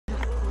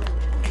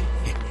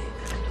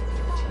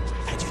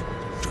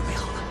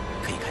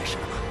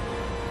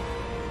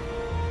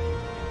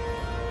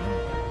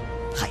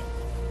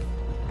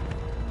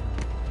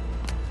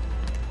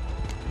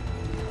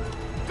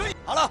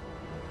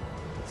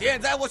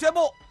现在我宣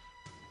布，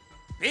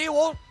比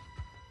武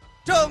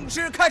正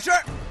式开始，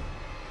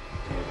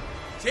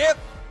请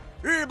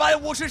日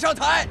本武士上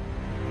台。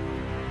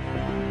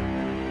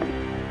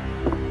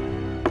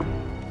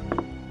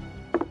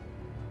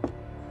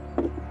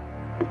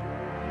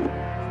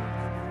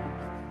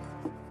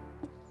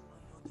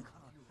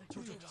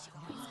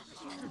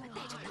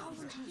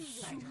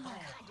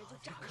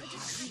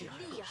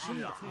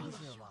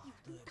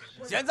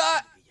现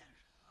在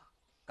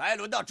该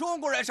轮到中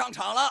国人上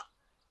场了。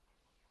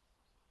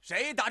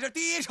谁打着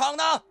第一场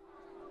呢？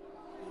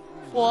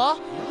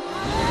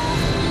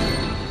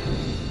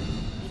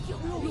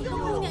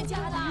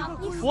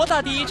我打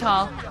第一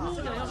场。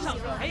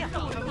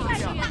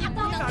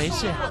没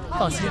事，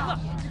放心。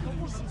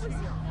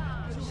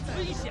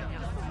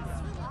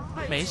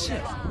没事。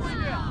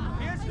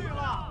别去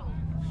了，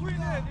闺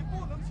女，你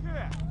不能去。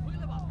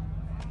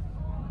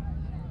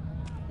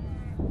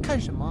看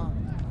什么？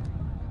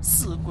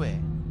死鬼！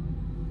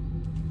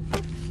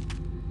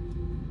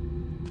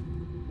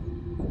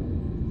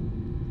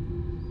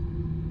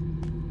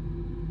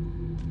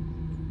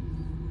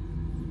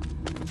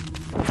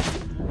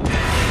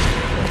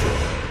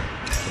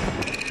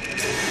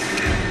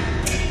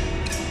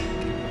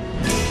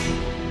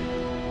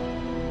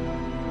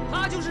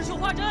他就是绣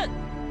花针，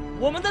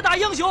我们的大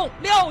英雄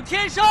廖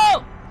天生。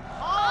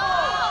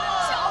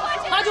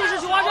他就是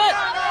绣花针。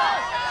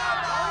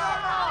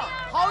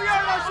好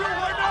样的，绣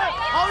花针！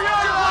好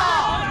样的！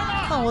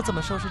看我怎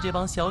么收拾这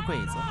帮小鬼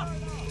子！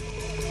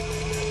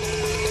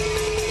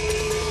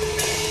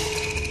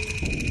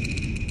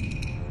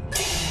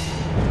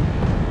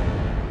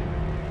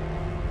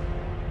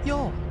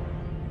哟，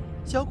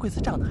小鬼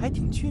子长得还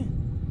挺俊。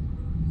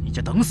你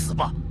就等死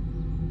吧！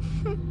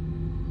哼，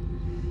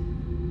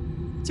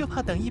就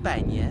怕等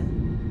100年，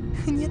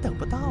你也等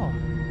不到啊！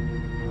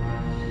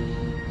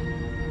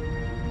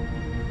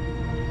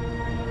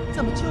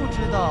怎么就知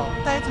道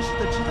呆子似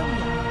的直瞪眼？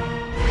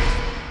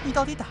你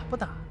到底打不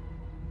打？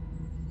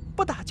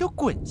不打就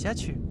滚下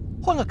去，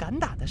换个敢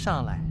打的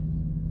上来。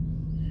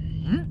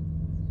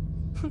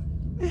哼，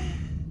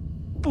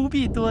不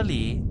必多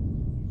礼，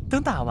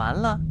等打完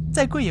了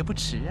再跪也不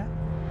迟啊。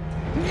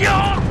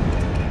呀！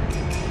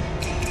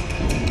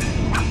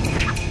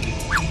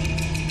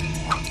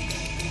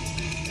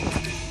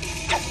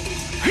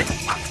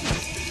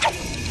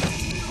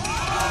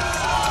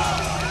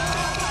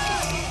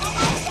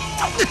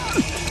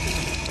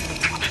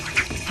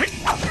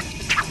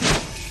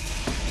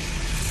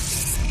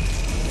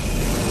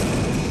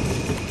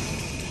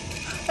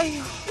哎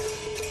呀，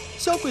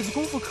小鬼子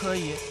功夫可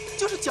以，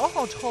就是脚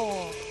好臭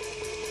哦。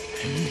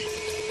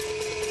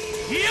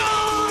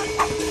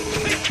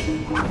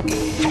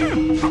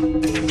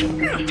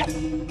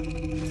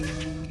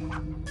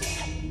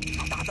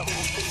打得好，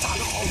打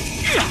得好！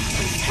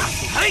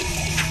嘿，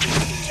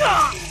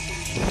呀，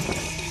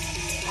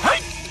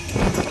嘿，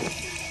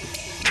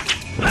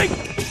哎，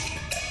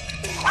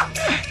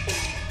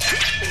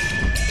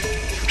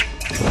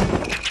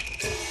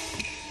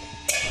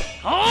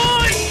哎。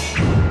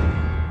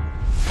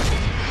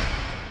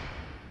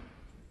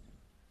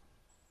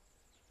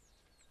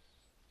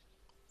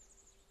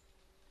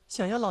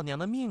想要老娘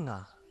的命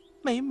啊，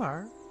没门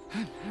儿！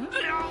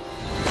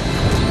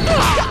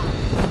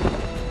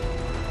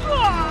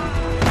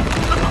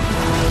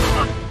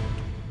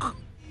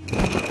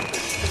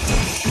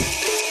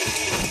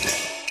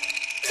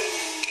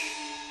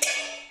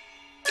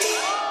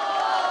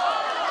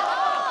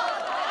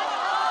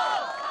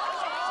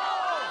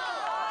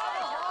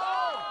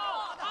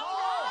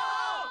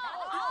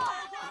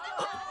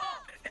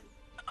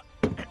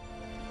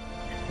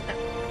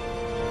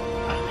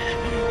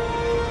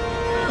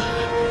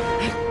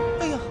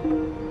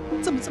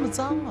怎么这么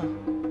脏啊！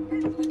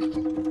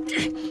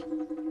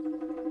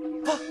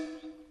啊，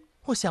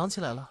我想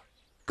起来了，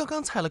刚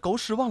刚踩了狗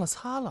屎忘了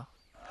擦了。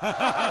打得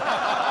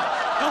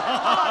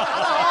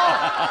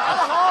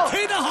好，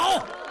踢得好！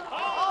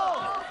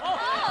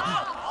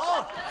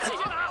好，继续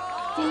打！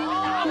打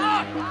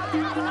吧！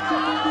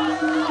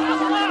打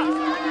死他！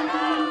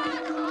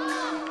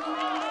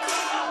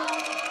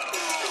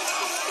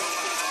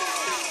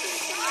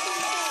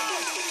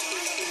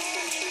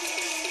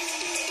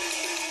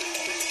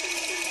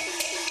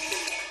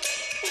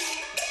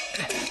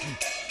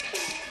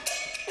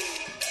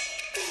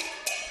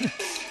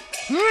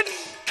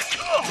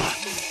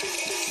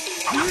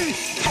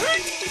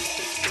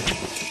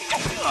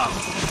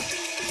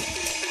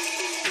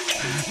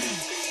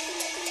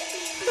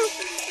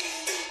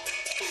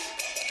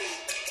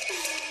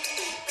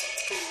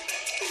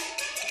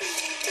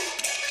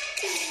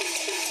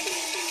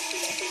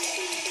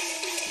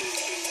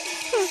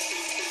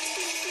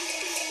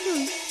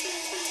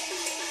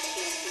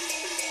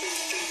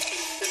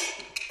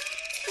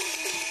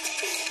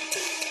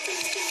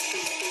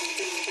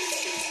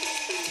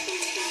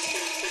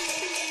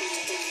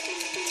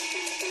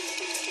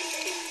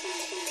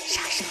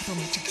啥时候都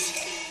没正形。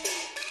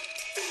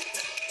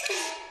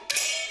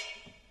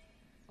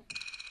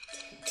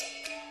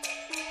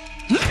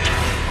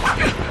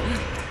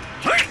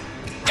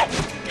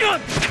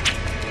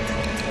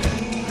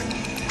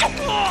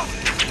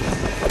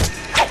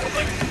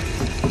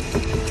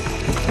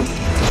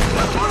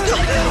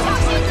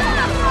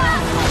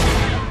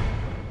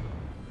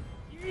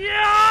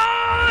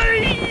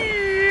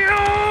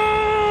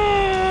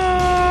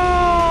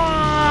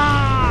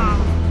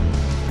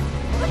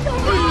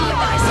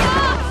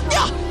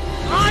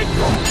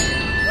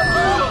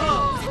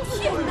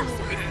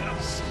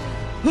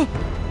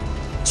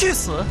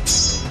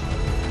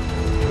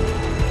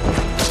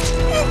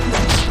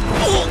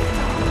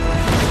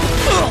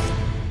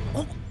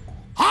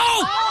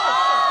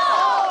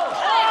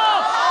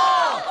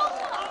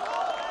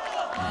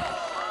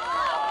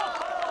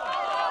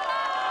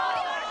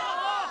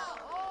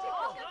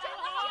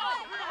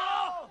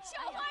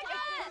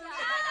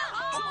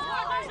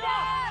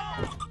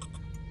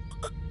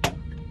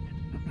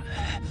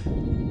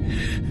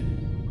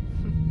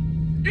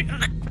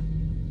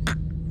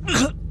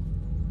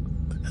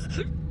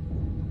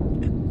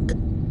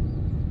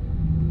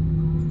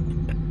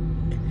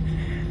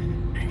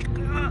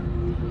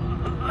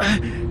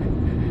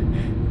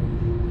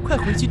快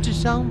回去治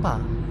伤吧，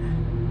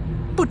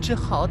不知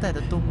好歹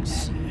的东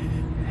西！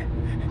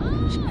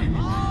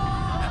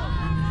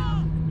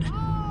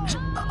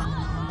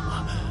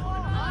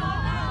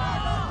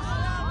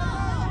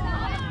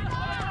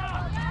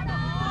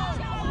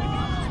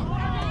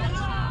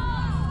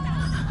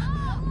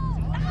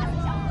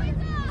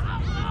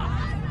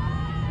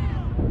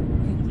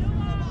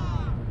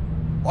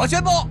我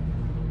宣布，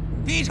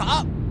第一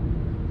场，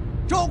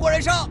中国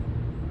人胜，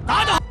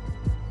打得好。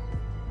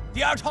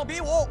第二场比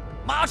武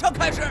马上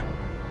开始。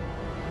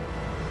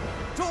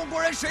中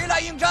国人谁来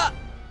应战？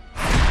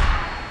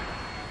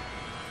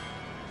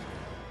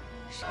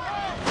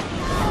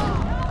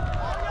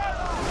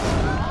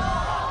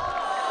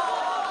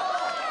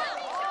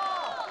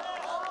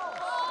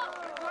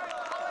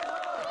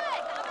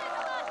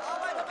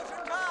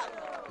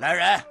来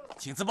人，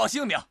请自报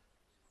姓名。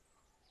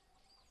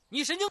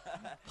你神经！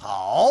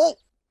好，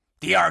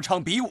第二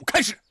场比武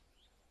开始。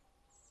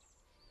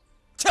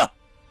枪！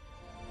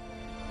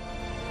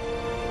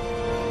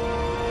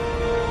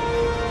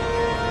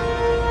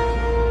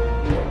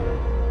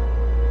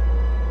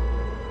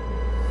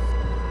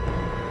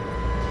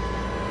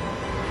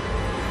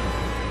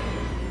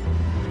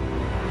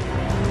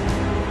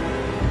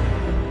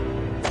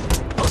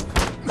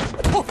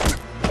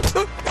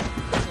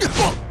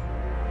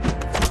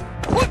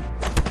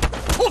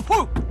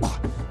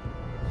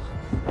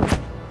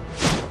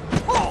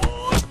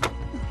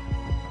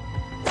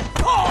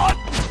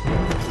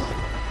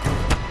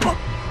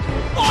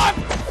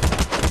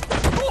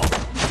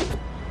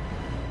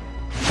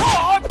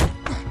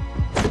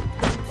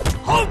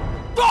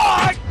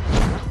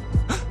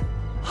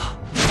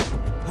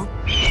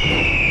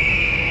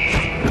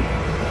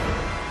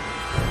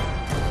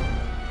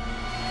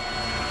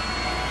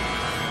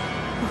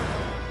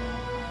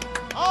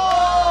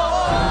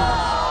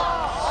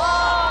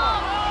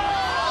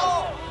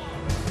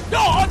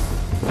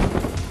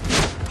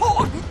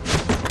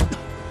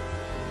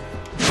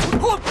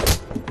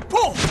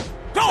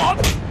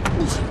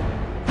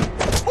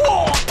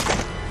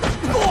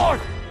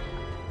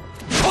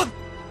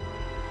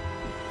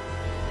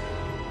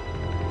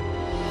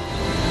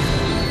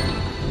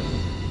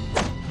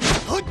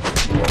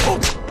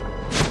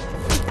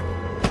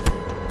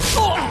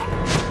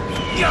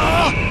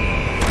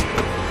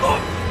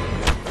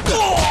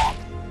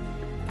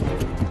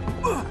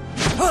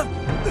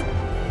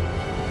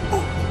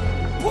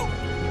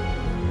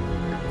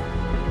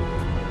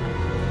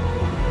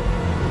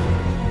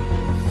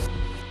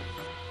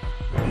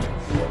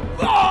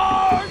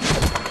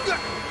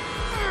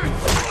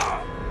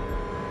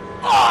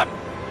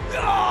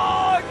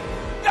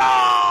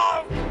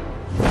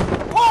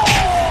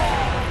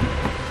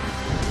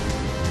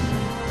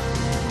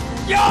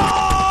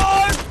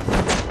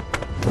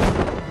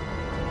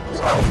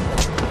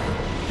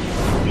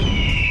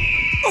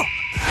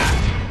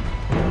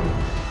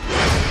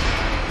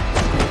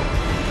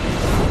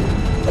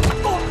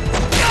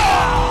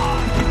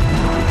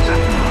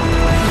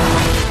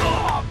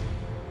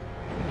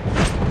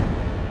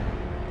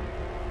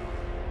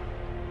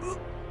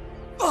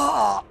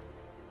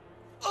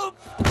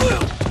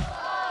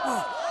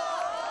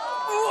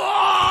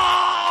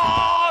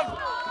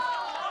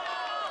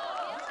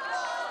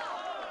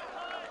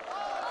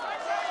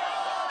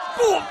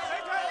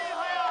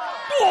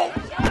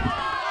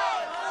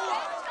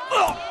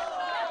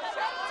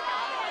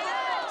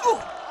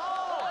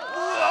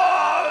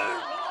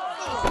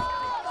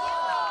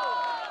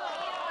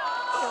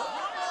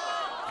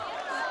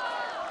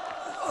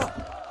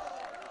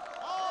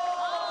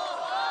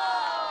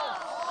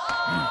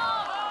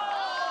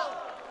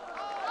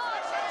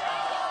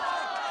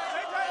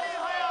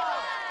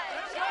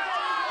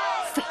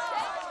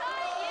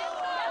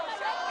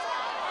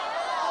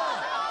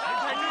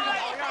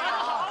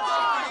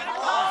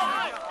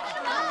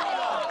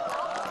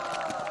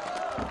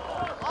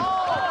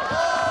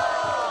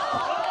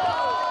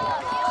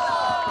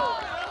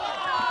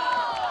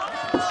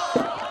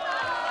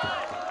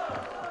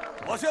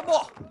我宣布，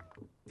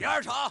第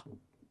二场，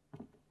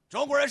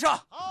中国人胜。有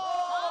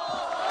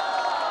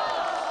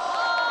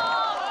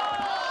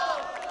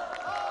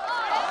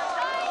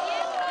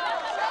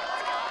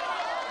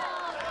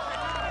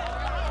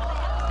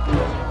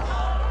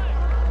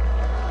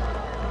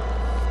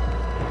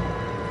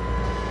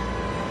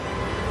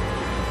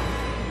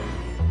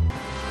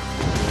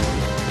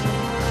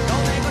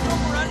哪个中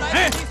国人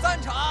来第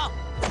三场？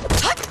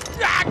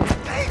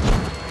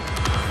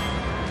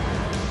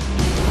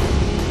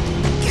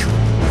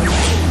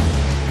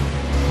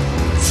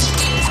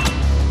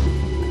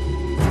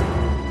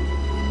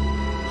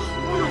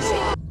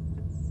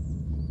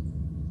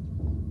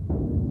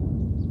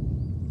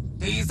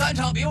第三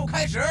场比武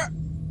开始。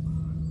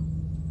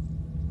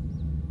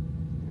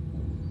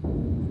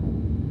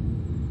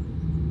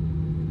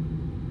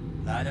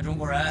来的中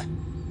国人，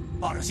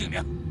报上姓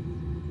名。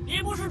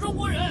你不是中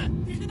国人，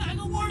你是哪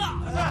个窝的？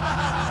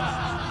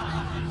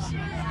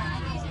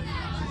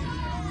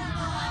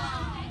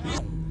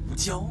不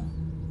教。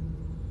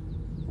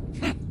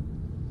哼！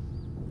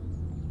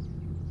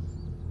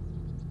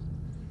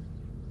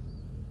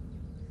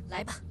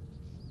来吧，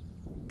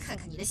看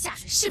看你的下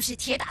水是不是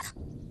铁打的。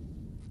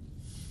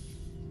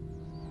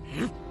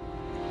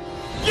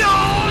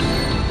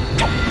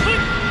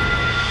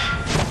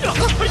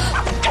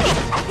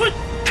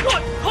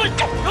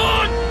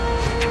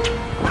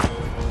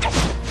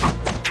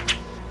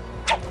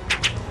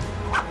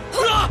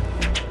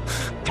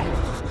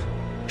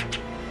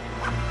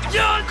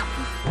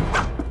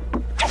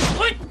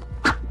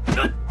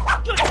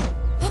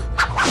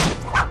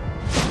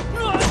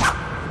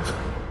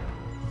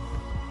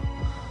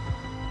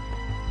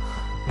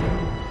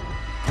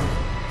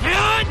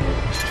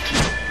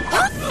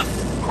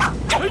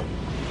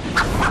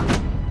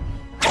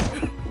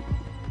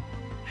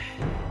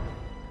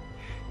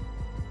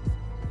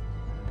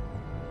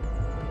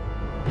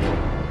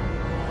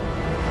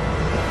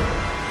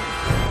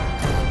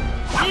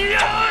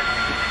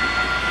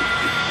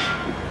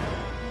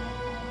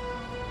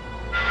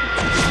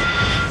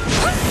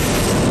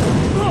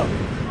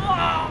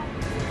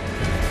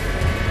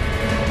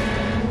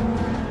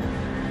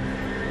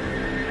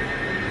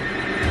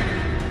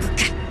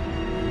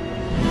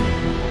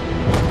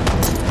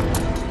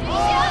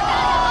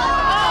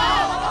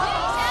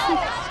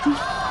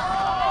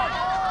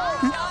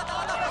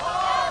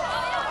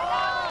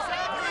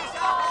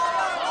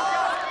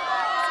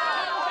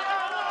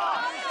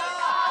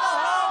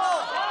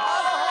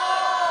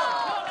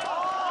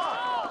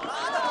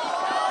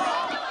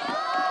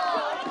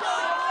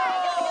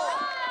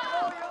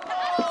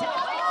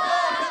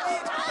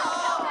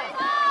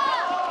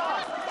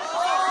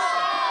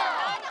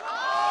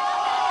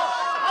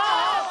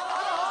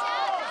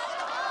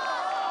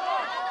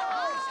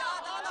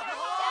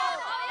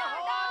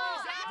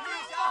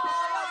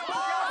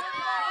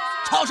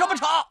吵什么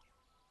吵？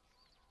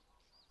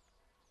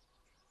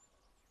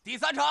第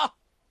3场，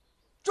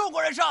中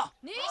国人上。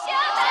女侠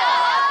好，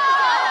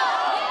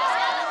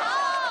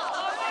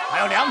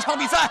还有2场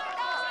比赛，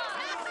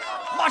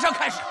马上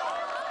开始。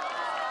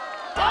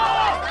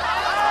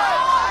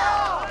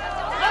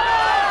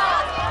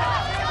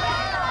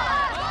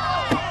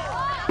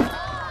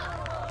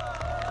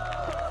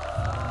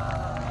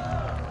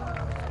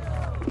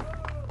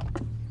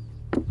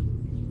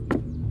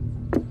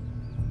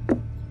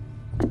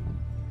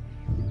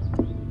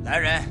来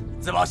人，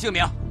自报姓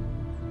名。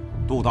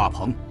杜大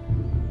鹏。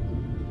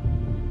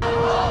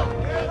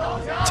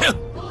请。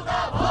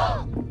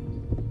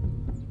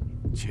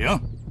请。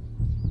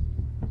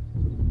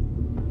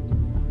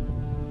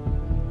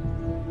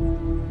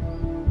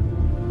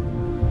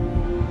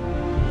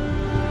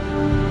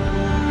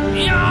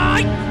呀！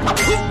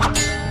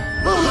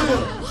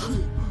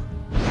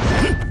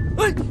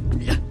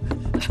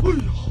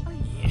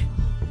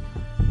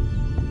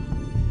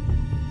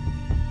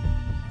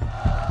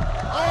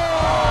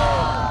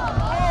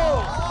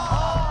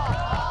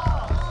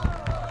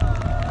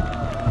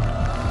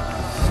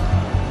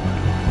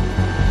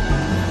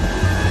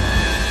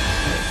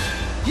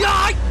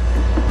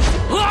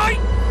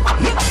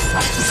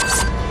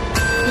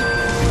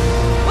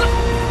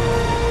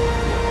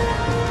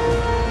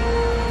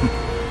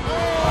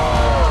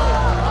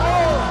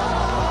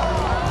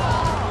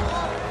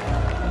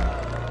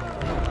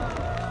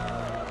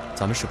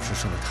咱们是不是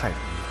胜得太容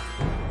易了？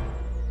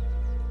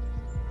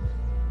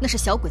那是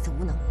小鬼子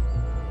无能。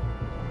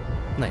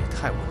那也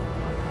太无能了。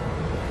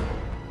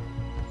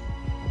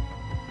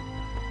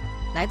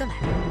来都来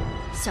了，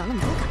想那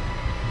么多干嘛？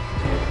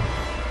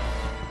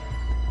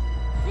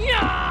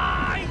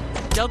呀！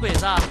小鬼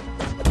子，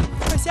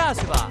快下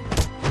去吧，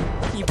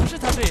你不是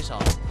他对手，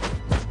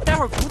待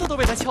会儿骨头都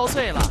被他敲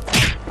碎了。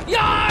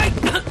呀！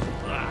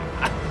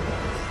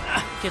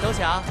铁头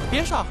强，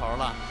别耍猴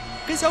了，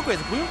跟小鬼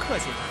子不用客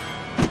气。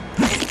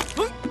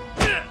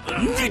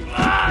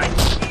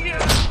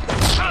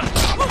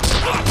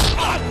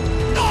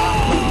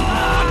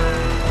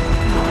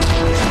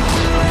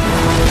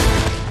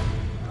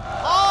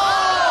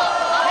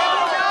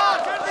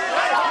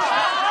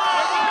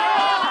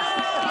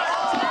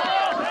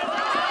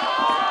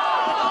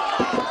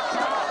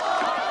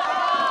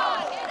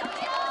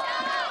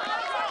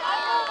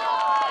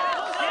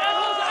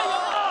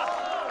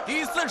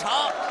第4场，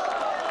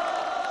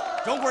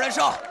中国人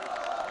胜。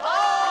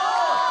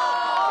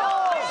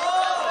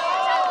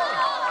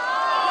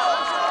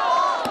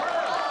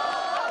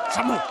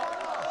山木，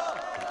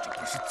这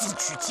不是自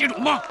取其辱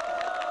吗？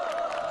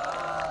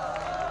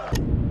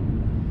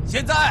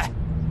现在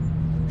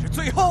是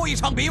最后一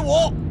场比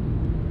武，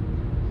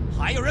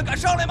还有人敢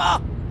上来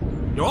吗？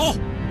有。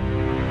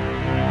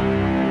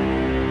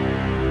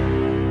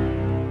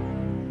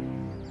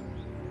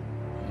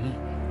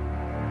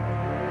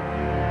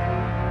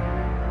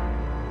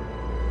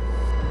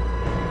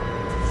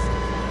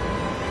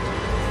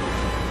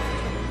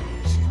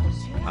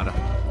拿着。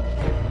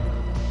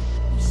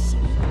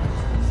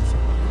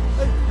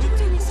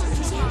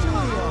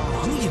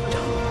王营长。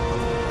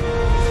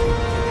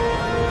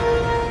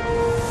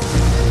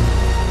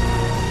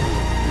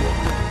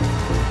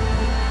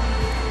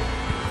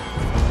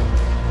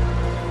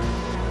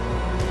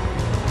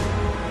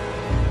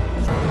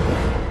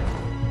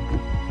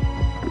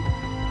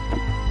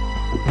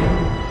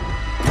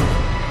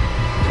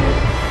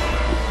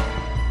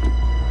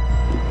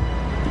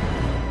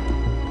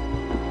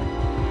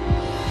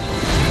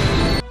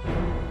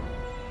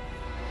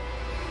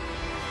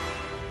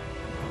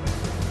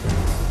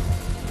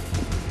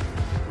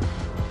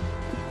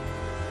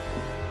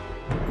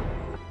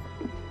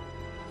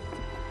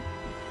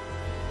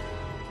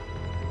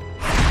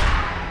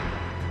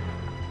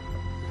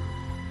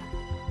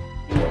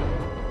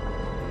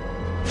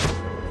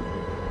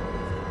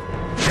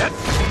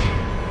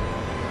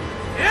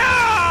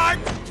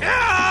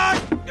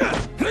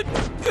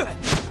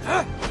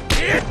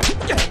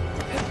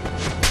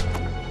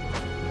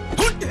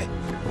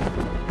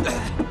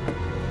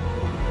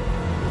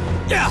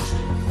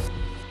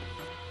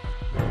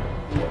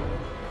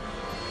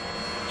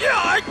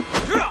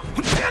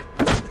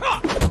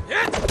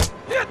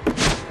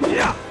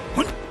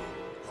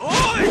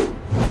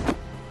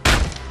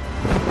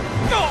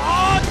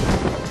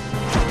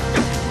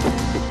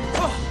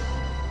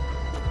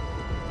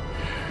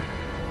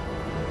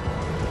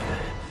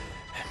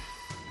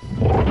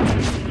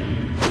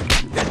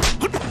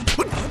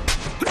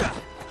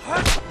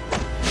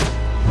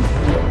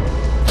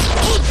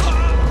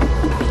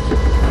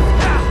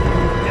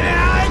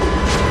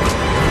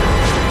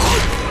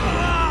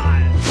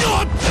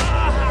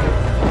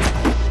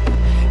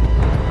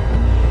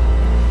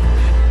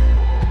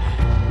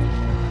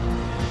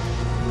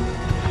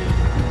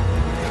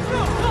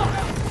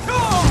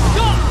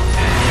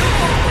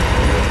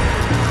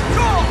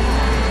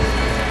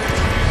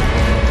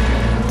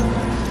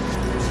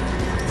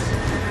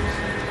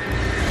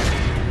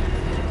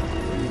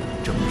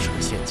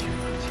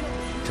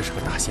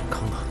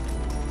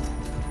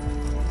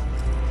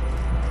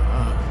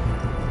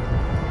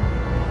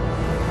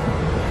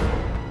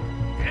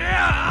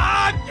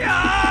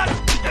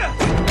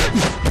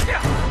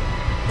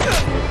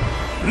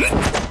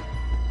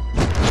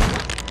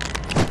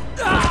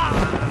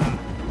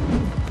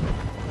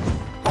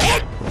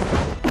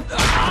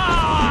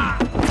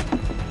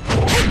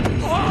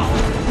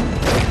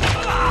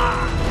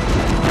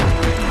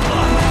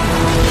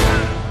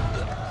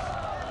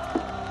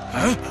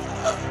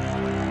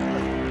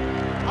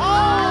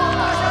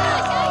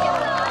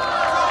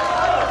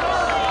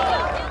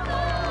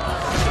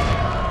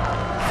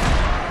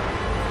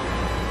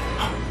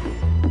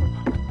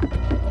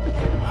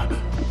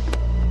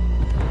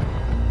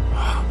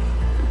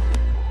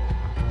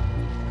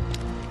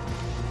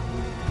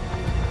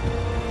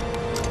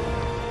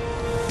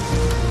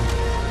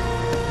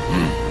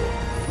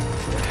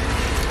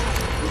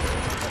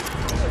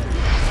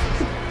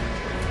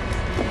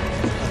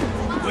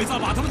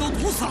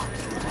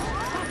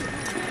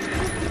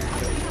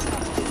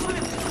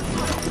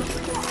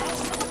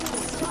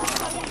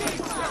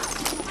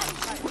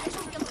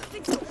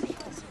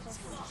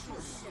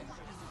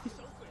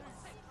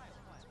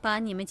把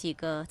你们几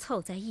个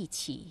凑在一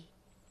起，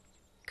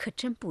可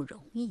真不容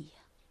易呀。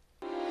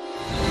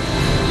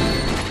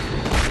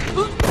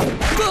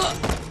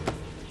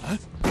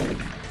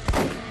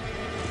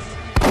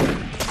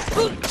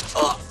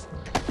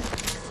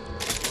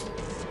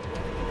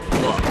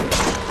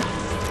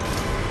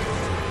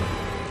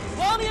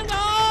王营长，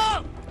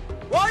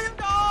王营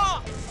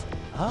长，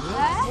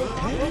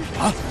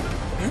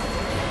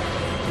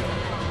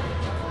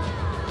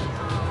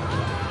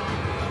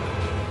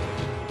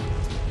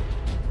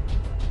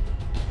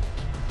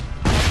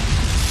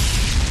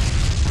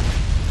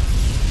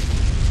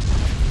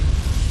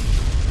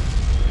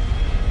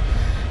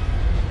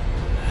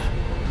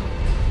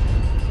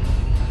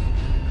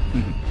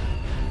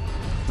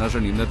那是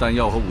你们的弹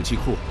药和武器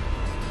库，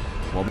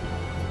我们。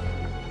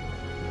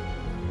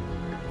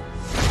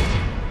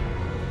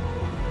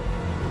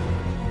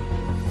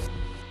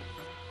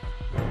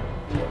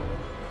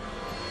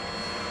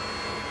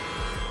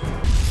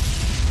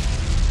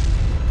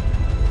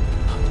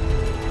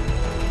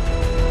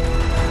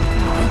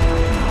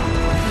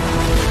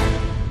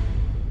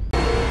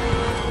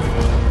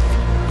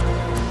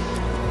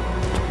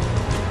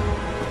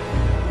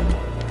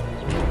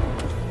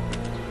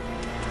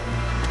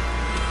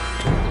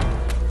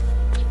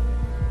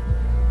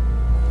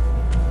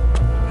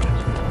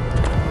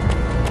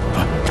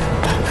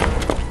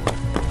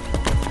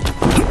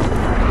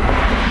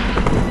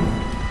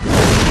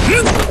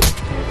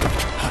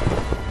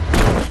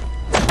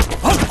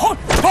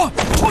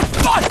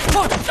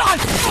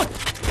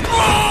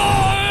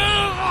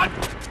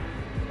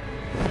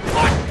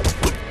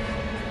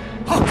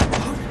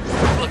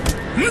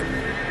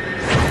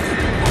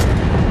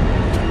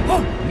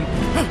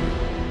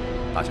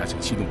大侠，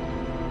请息怒。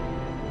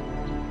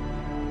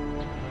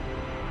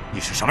你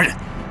是什么人？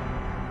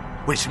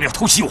为什么要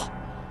偷袭我？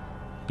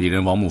鄙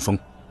人王沐风，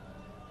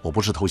我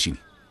不是偷袭你，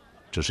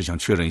只是想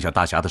确认一下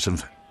大侠的身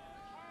份。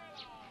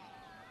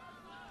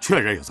确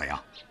认又怎样？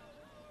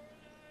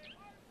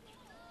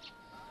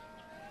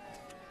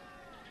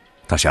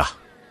大侠，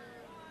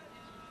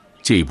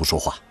借一步说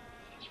话，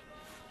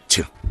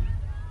请。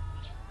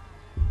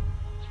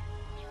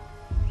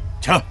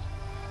请。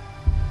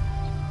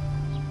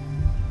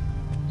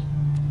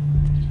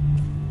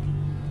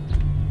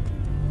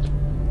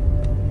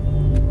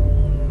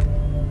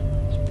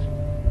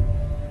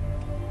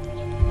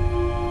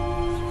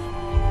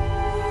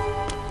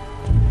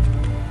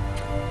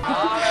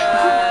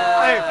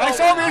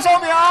烧饼，烧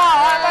饼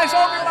啊！哎，卖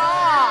烧饼了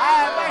啊！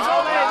哎，卖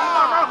烧饼，你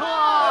慢慢喝啊！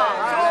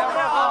烧饼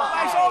啊，卖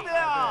烧饼。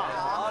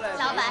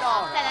老板，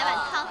再来碗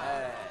汤。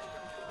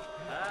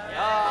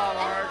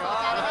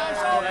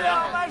烧饼，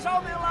卖烧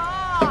饼了啊！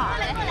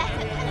过来，过来。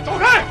走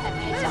开！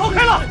走开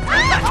了！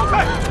走开！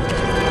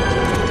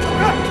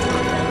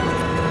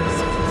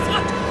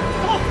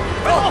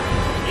走！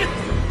你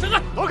这个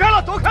躲开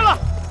了，躲开了！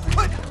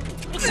快点！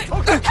走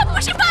开！他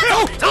不是霸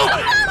总，走！放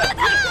了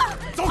他！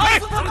走开！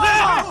走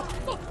开！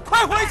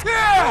快回去！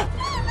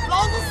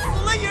老子死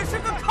了也是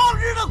个抗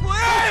日的鬼！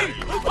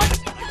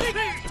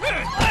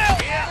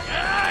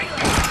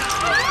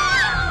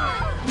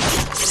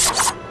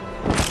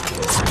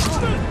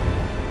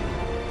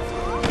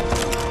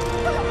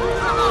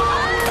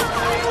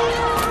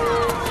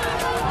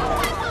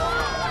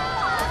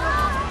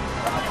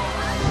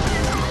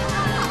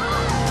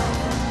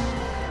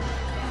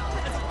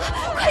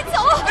快走！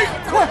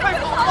快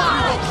走啊！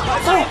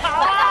走！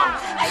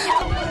哎呀！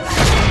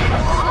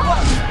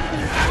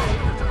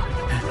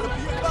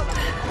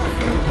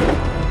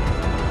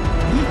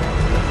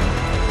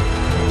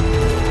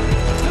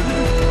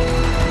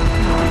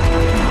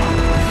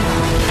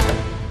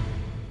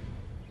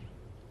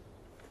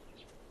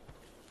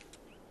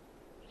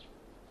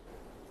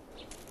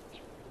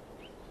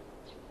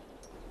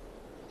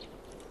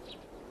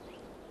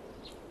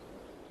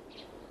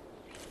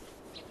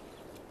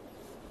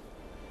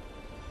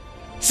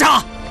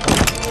杀！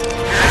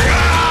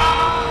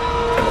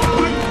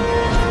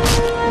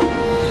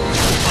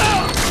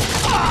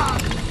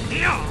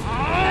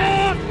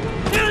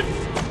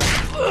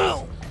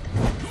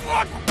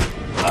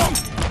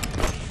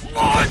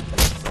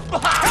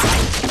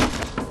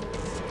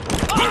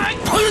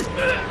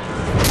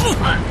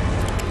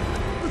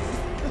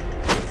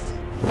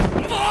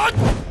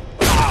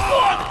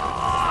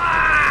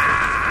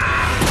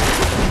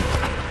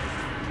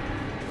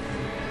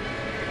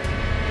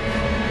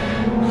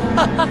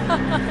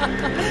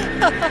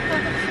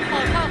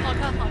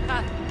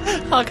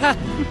好看。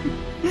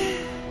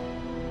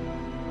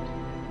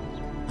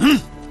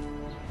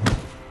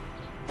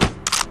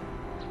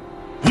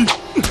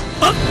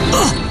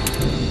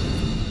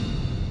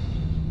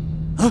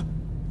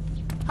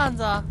汉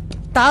子，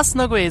打死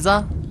那鬼子！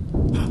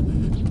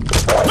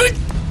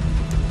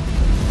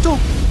中！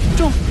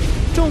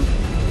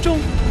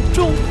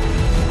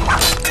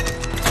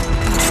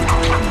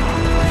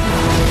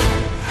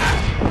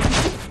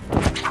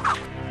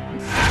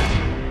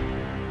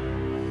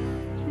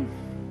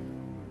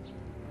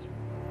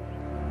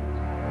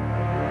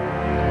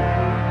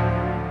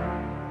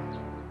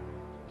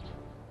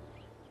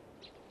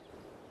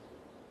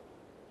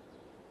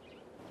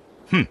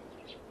哼，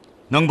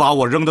能把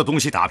我扔的东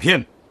西打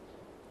偏，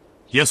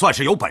也算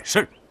是有本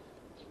事。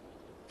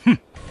哼。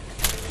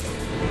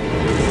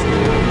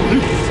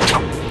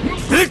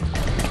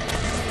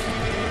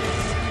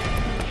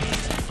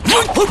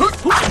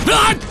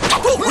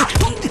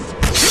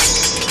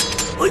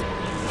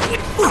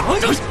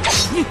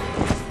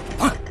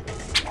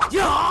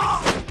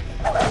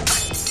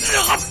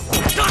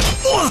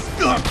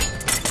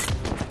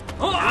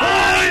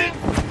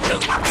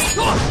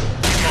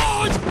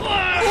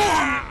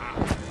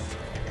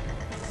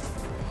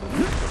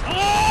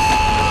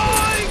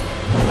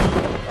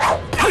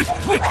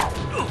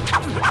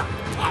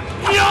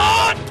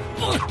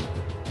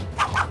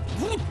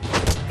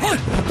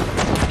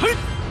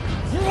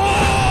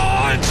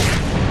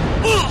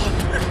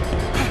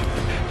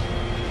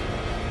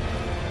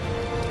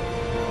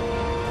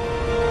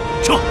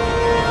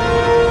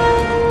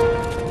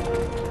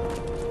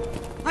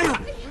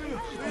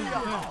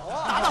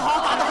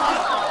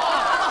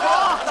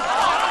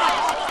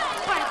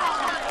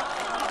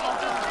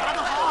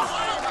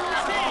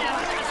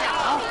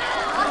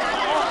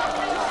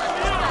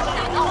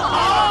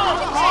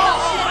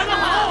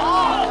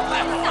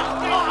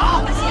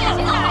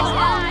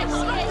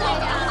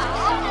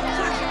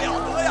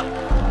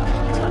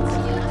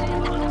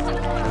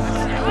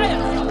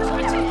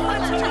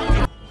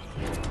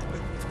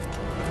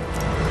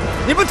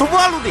你们土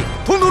八路的，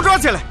统统抓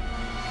起来！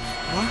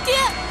爹，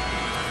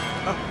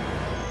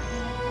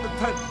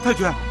太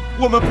君，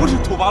我们不是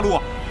土八路，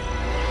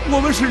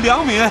我们是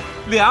良民，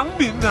良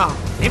民啊！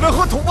你们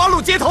和土八路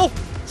接头，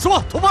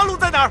说土八路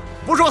在哪儿？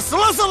不说死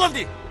了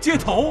的！接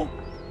头？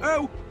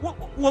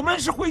我们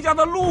是回家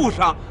的路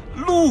上，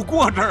路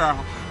过这儿啊！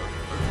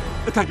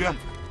太君，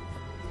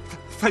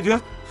太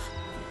君，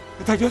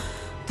太君，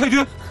太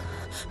君，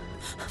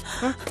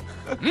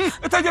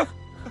太君，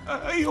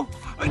哎呦！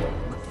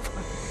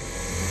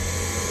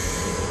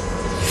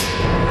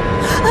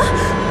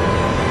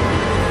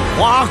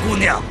花姑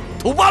娘，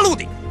土八路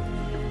的。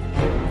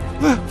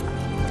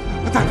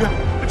大哥，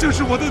这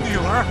是我的女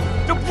儿，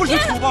这不是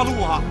土八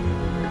路啊！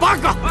八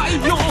哥，哎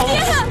呦！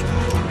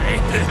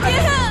爹，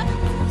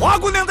花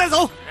姑娘带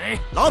走，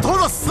老头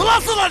子死了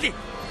的。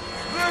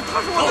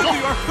她是我的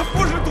女儿，她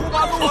不是土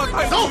八路啊！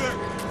太君，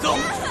走，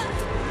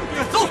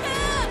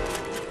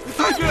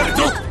太君，走，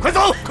快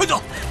走，快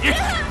走！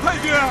太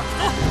君，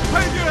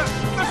太君，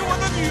那是我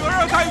的女儿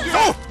啊！太君，走，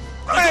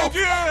太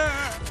君，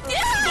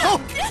走，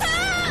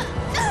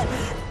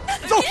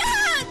走。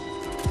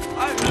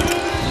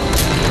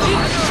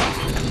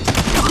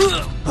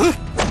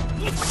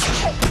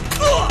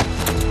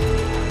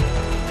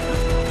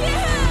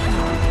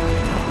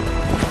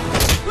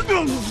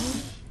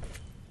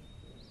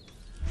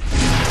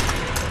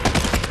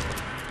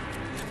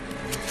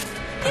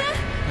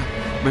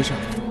没事，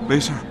没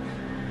事。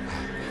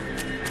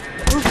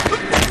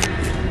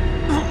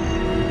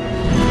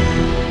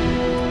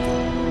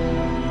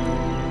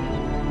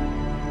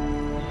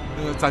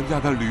咱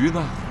家的驴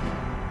呢？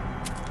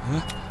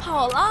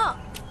跑了。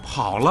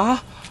跑了？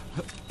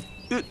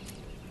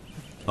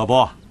老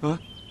伯，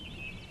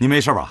你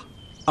没事吧？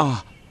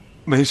啊，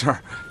没事，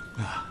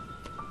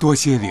多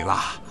谢你了。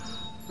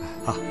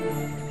啊，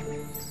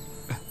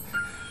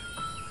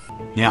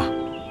你呀，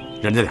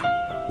忍着点，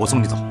我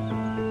送你走。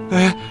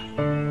哎，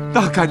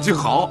那感情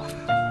好。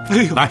哎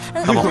呦，来，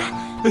大伯，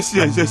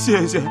谢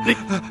谢。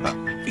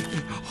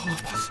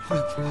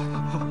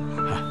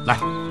来，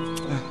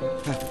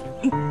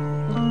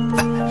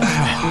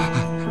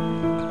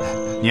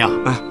你呀，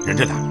忍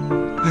着点。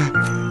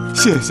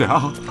谢谢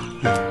啊。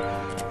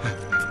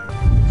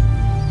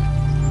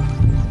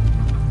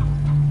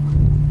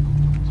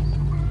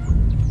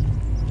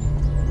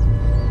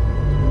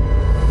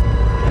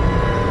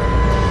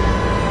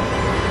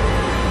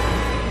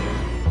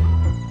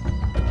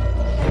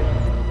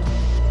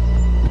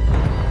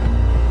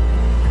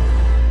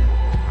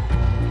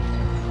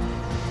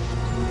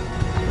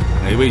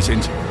哪位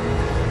先请？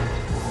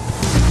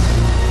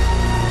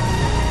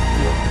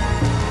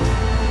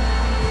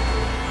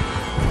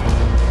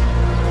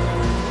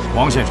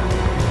王先生，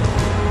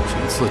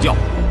请赐教。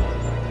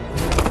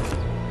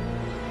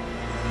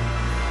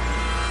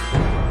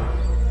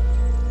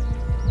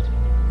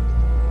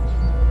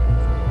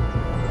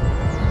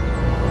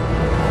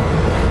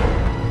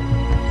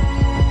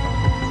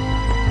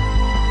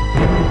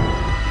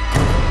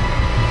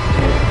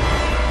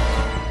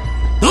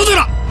得罪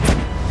了。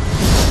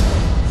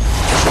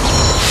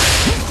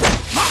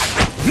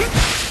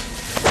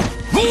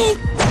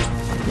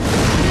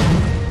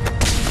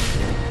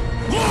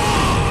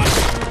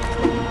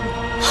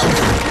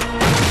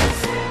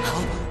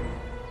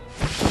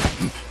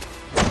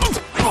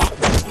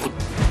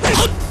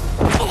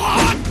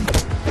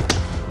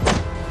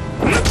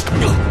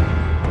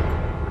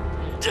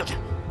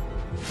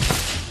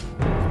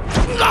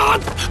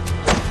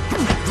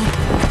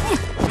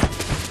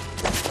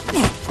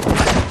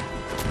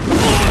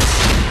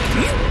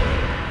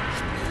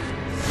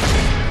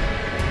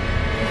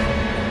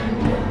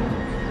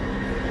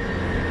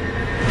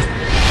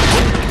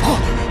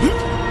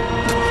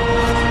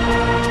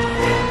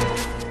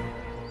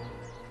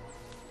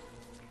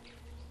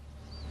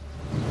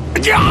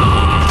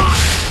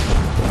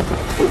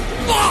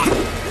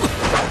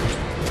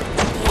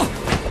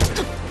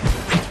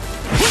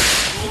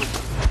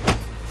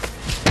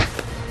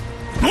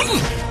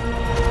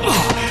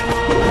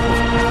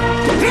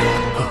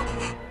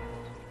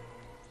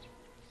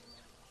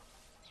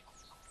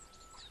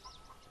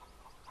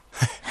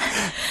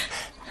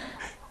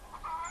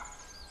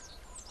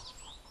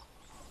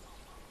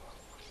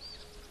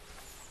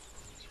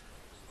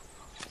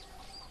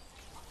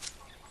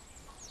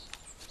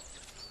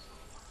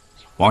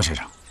王先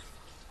生，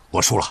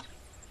我输了。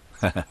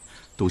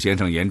杜先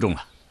生言重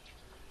了。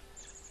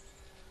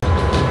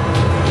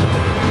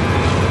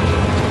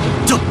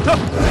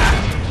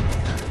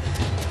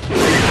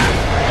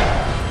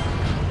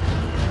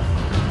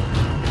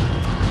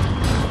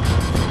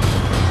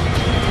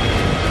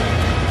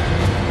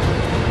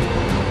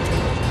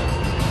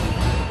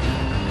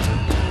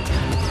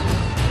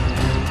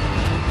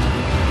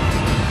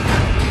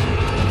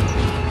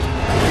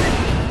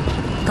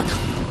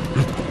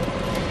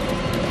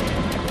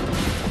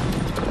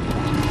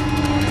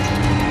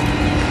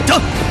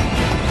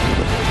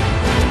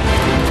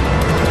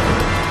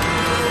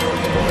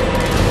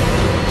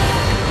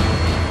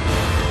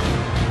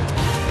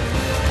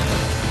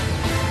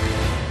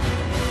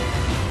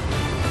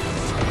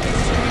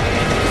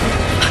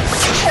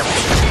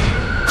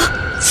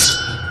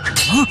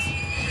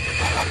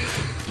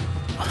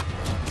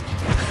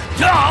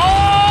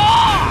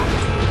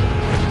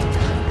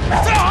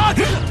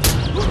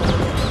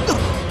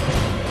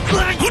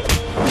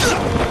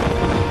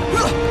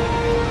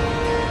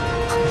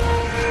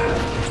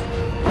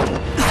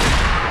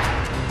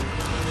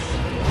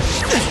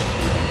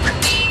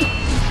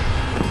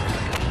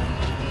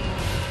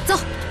走。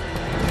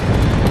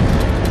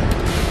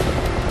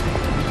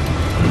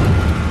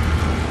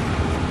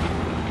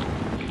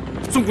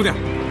宋姑娘，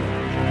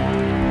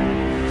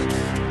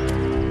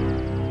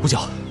不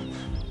叫。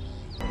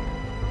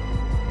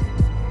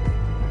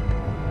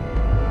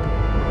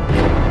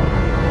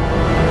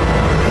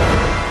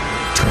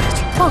冲上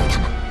去包围他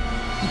们，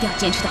一定要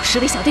坚持到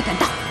10位小队赶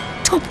到。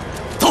冲！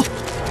走！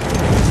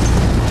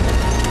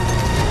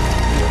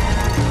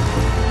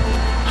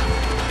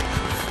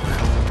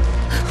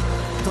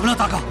怎么了，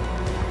大哥？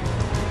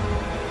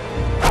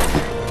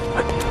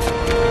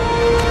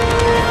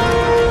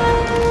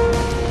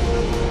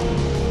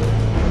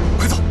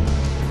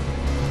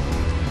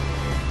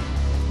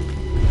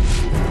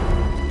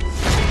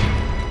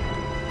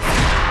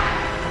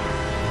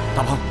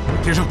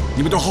天生，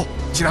你们对后，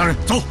其他人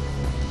走，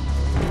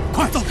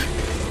快走！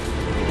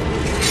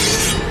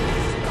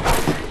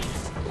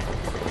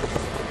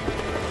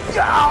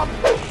呀！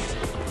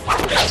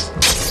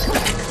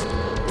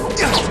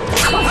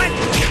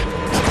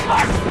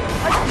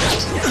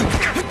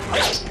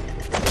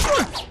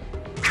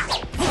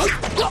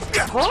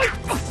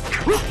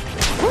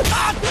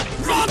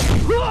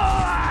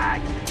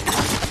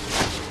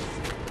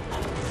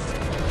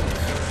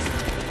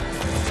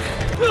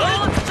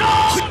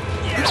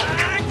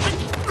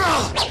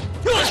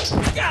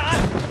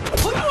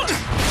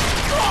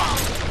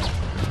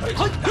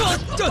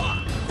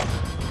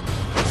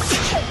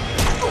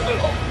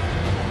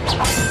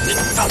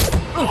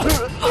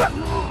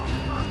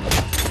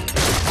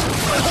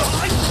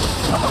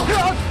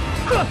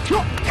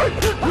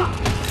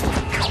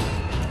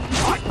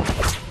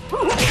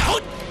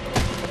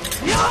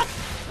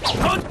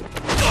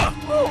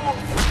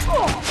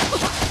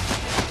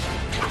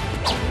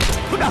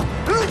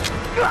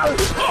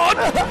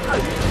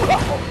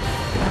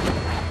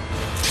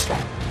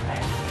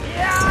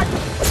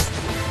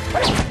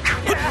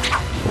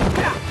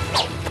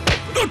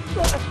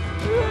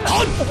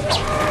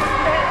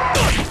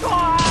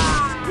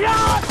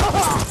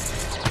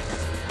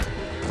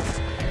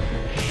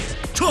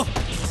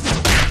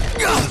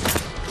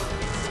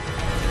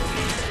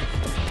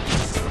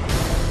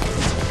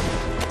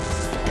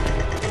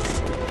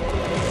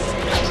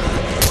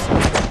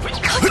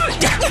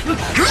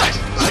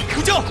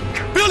不叫，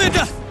不要恋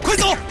战，快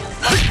走！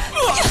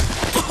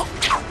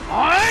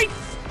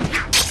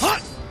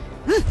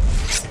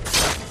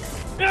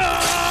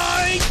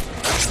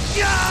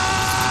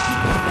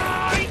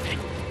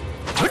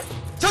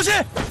小心！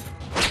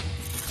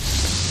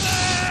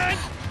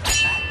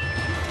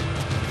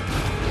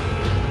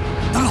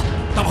大哥，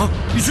大鹏，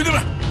你去那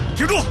边，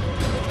停住！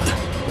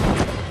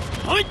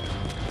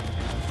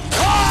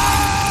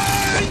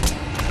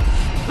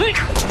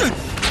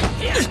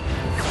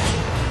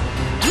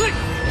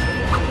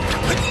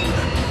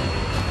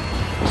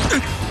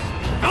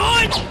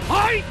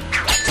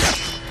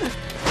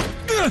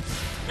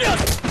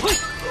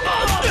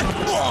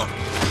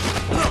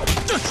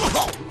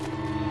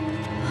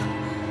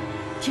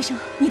天生，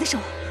你的手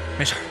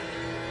没事，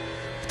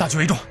大局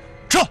为重，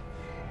撤！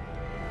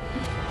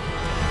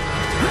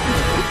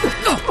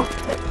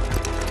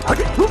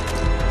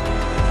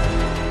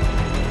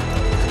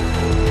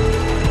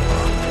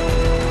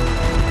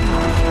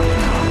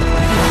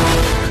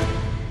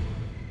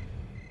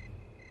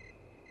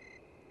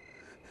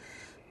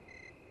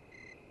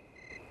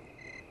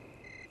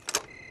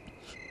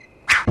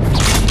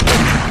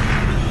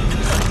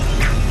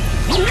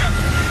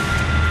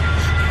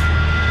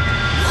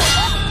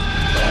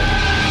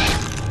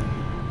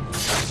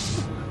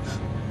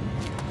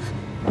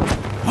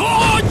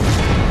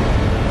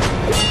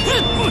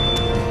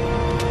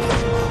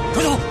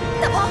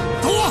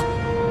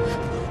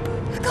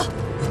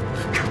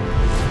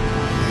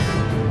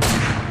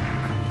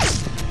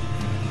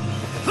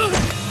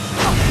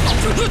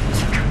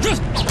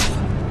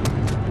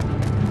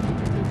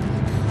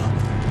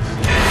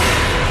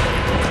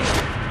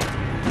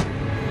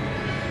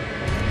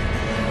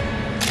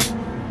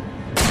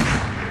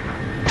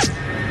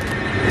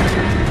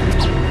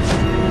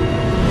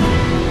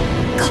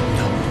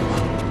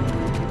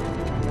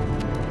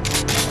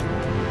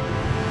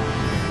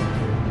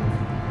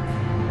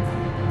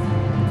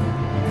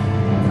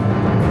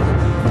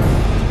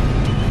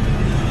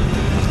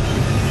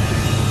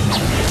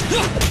停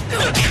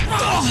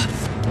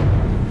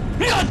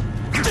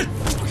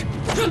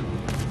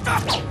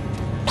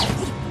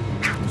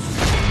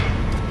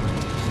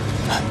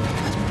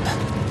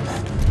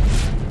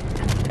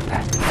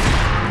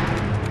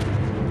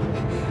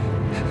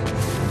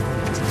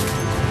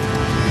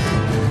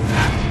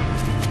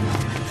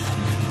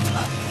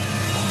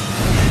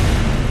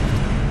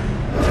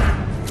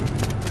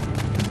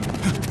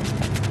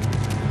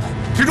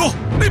住！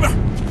那边，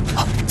走。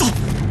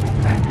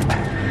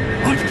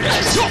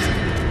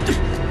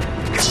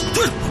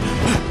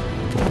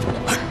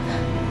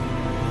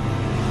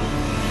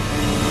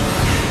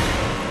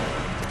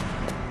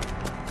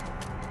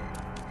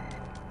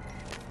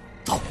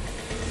走，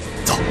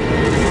走。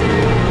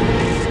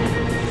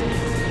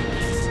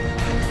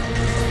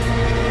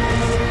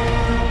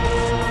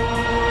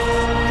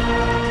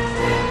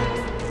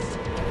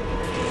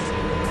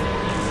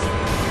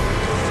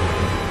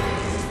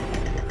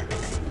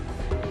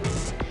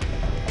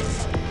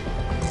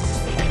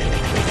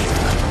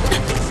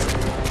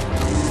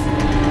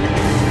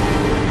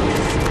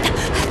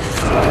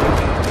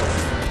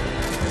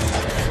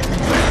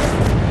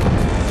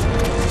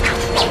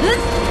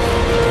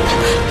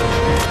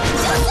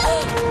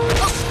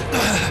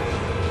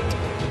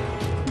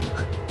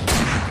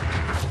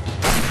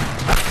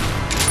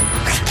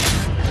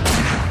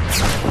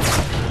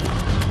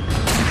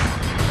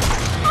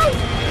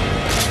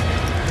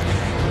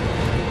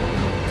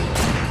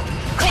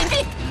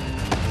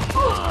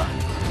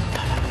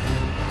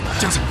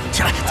江子，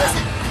起来！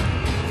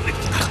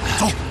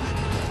走，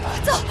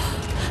走。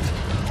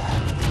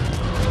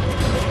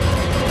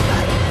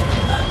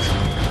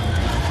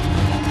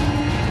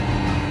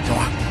小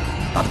花，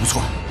打得不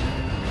错，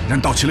人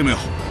到齐了没有？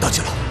到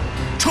齐了，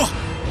撤！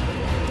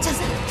江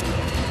子，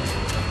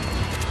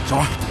小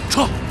花，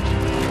撤！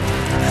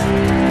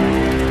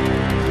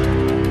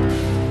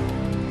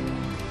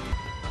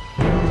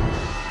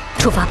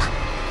出发吧。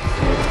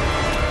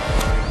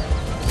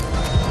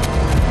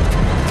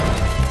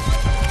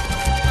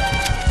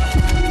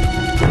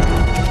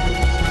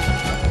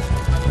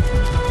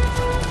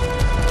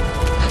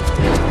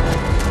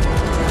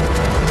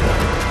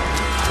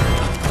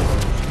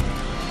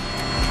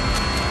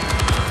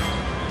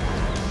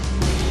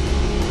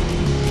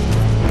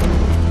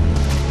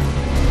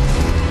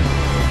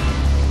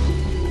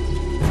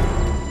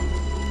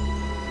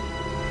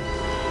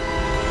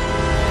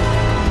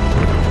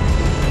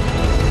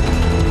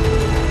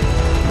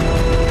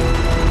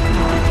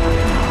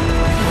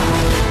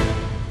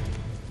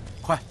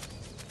快！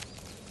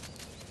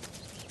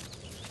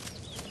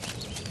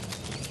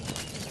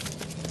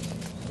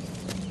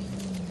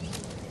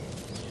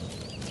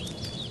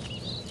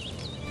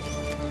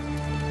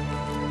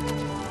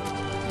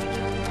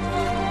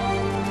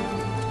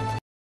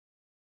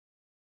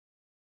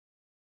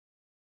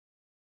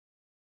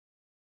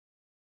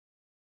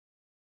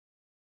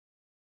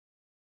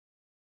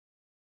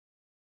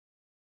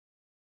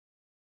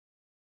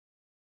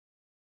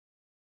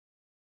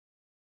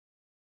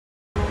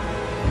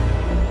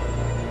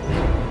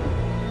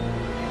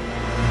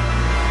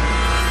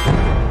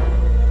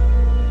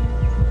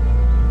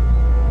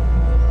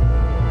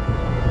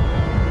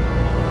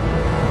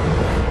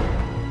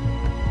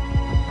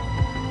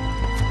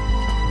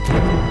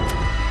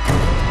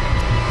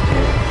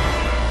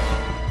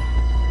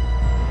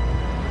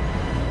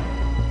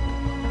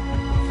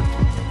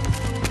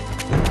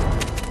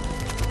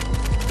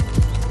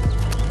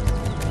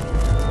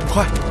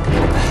快！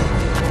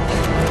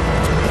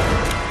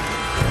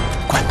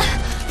快！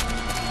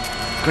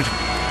跟上！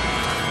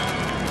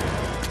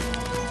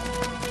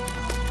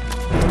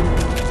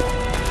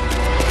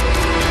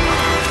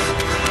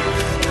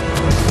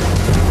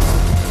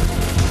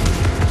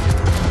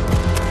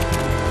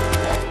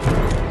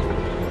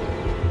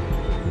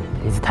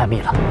林子太密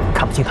了，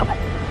看不清他们。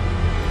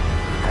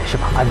应该是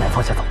往安南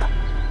方向走的，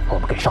我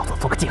们给少佐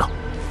做个记号。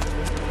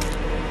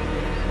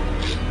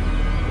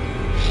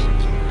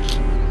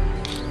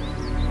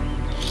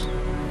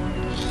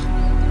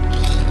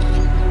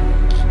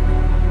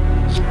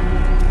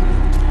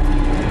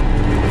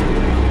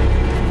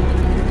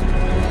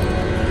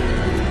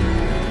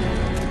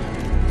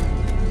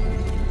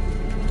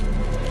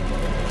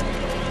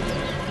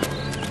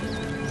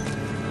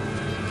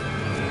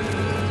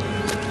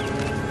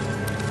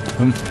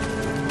嗯。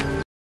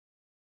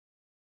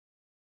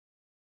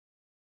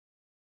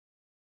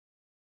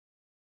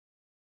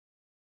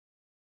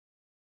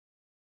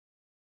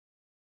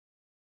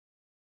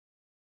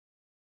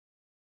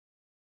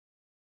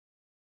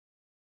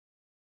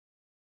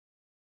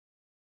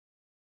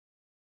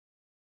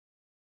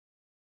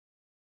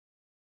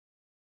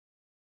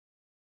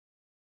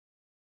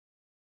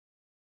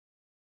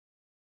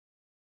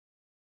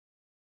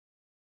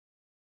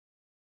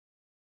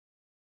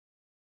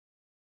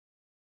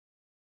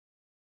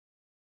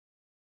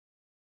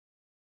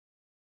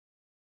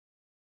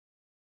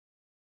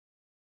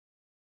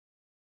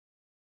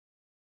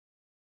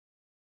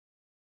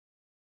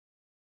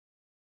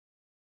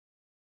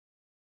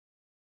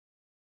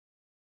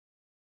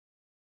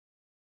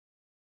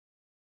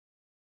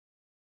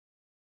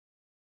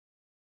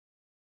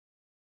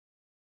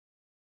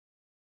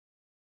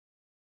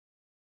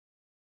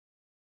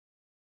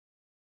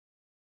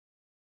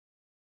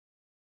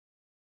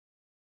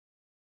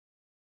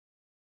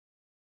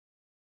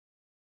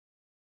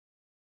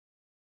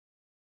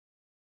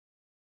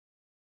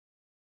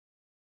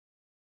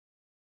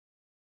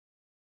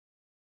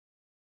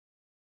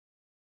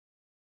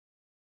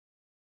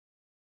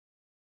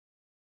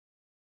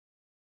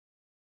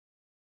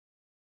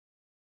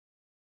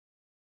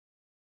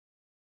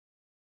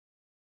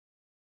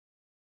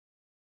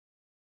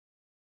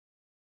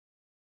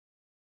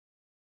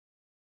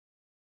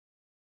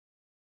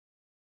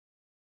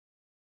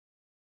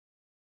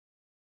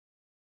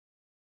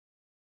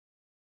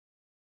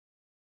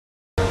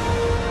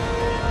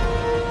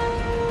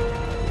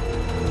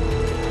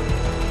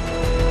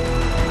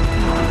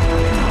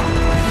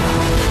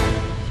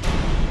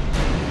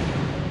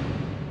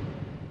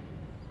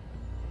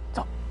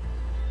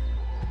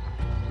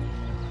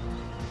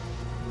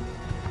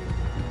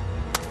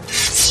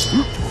小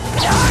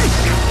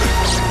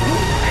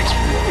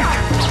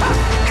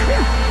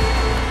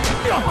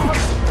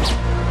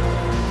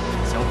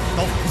鬼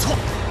刀法不错。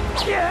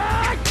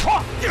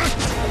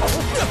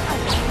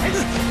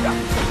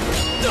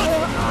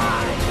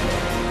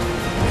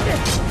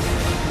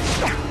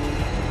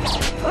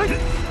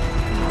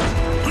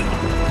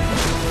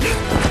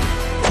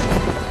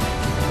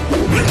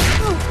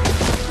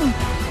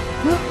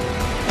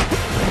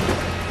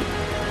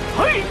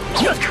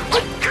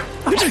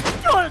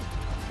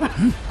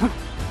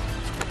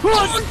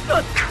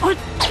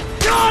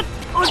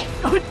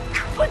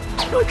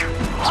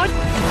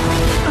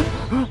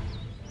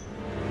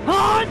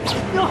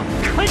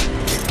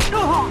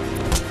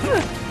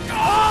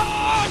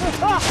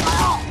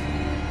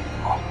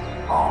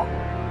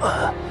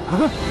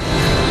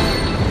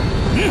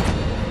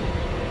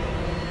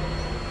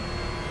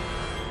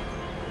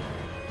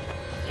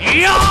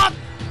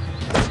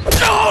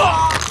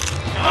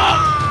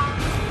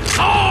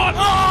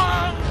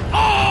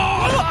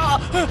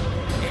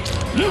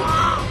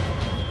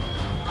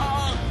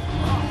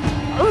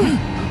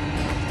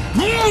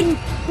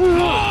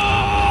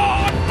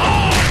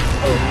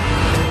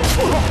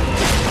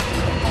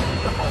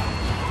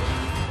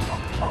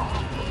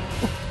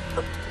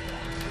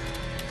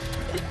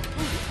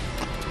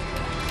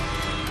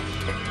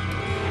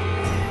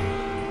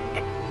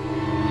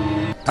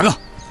大哥，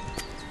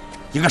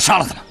应该杀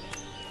了他们。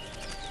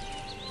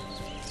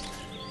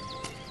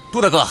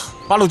杜大哥，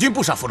八路军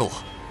不杀俘虏，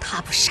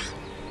他不杀，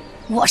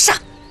我杀。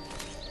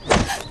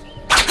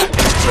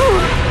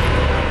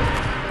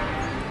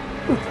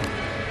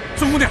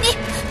孙姑娘，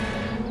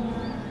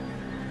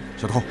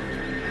小偷，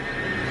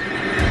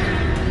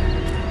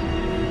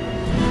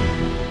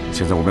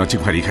现在我们要尽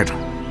快离开这儿，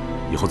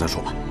以后再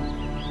说吧。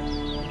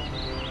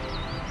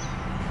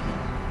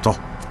走。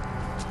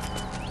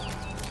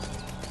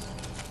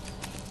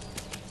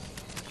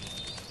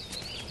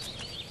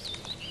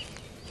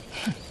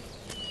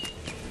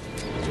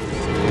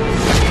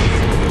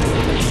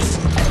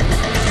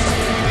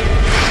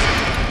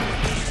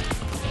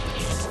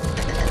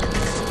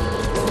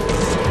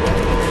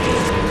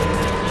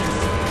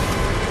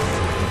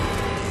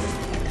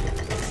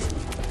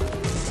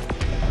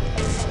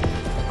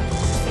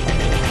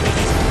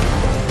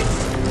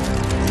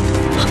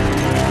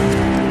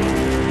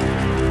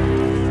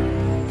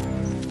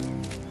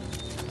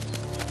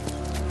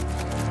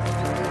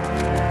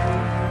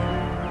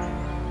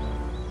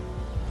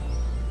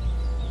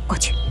过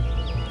去。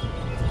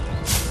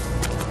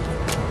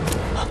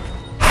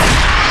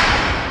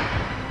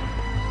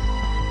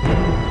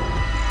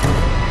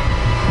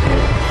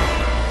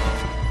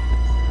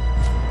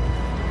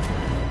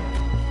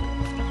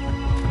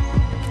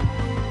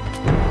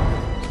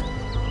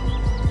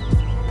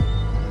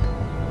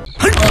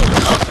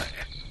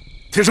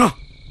天生，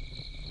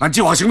按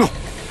计划行动。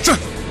是。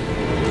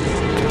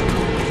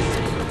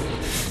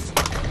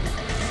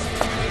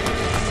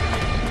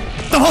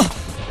大鹏。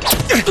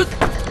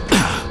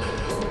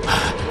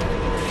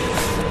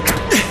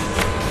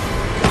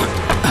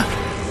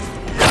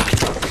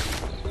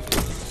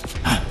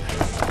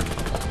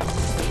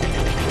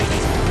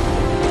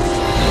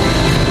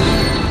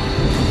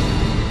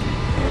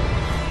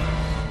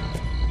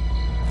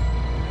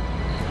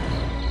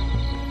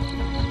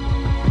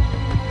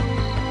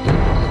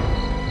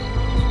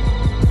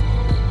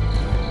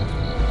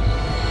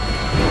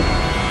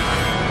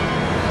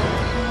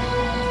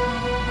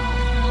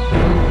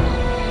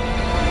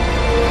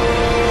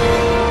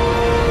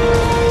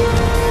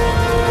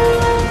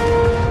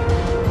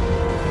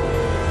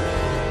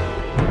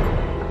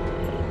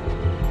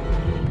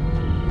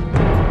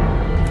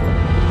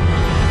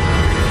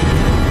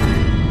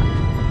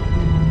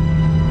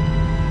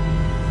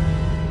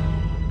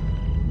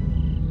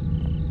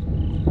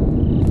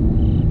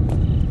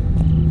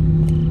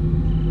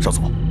少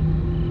佐，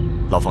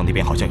牢房那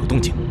边好像有动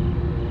静。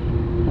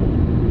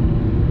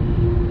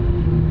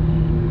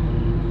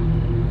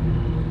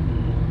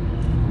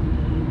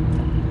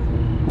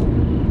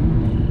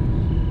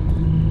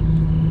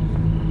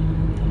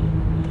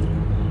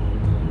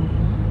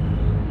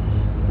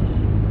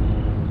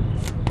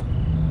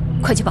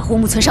快去保护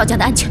木村少将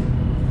的安全。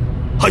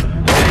嗨，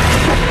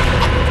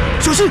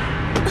小心！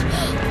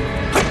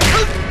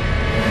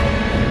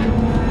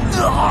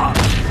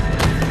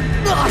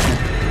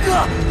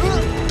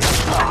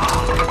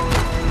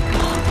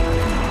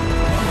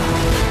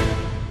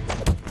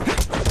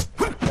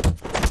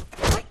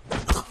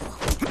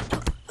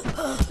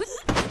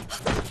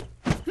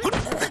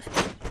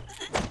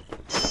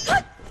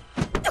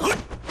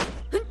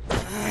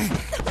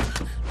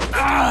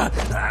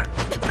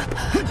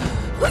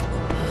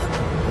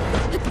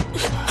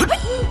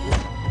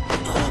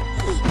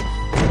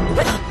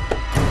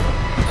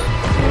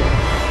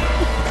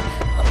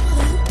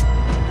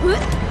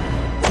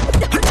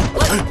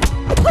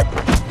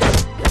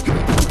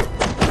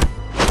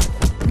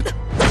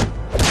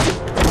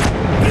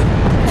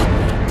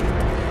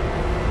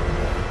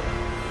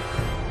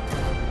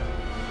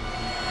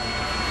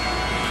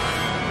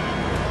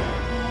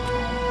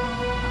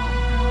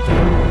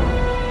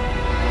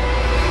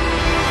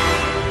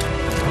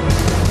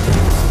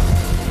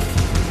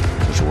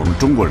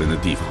中国人的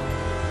地方，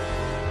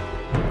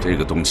这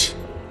个东西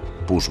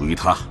不属于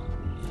他。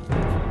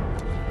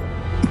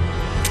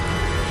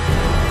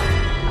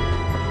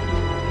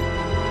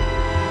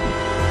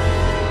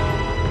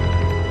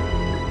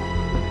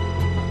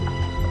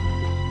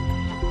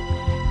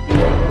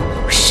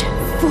神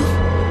父。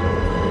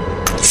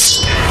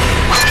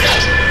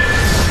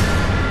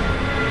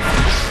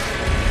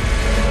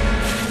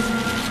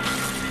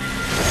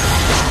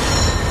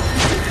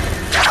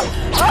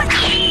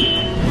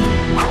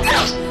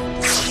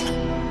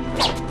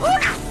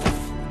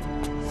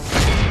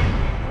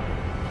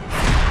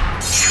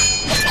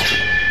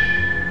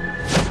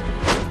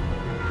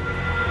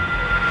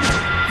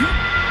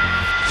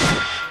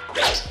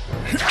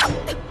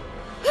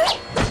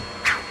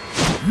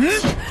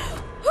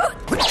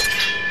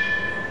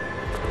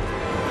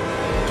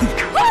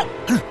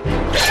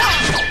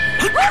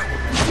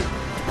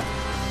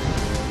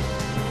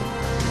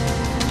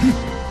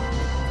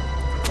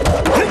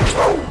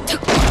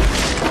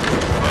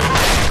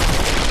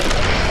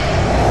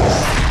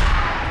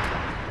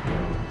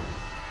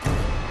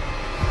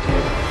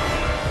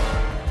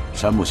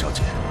 山木小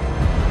姐，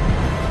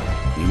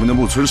你们的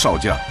木村少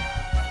将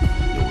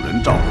有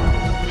人照顾。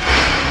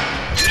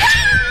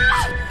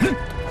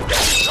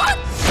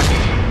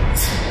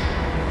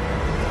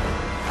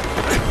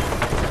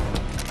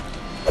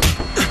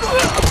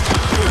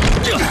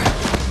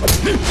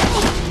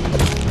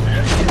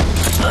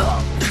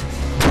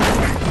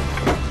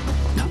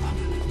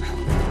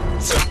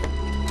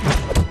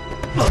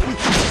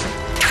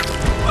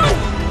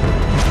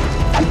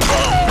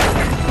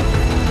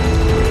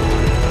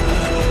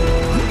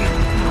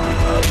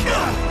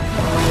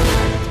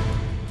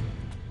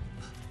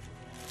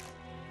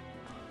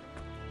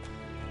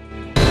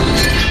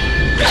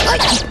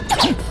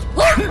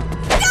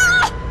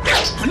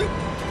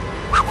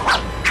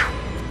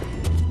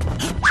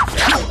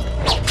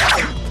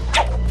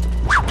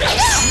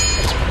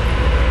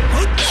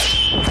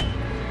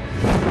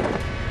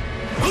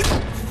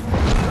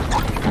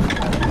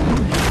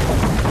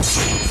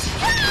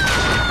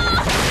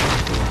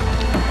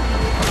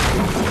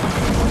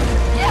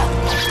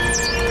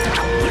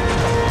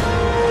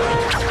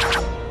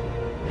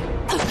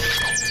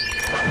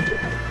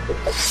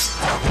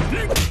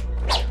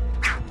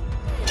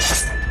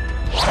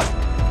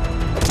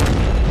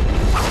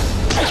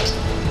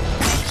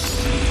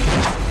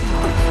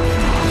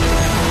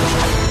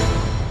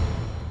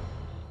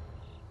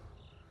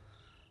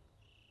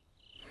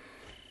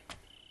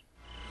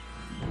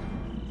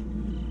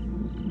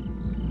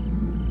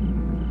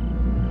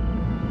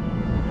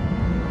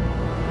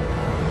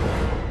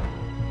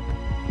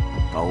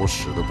 刀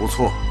使得不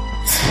错。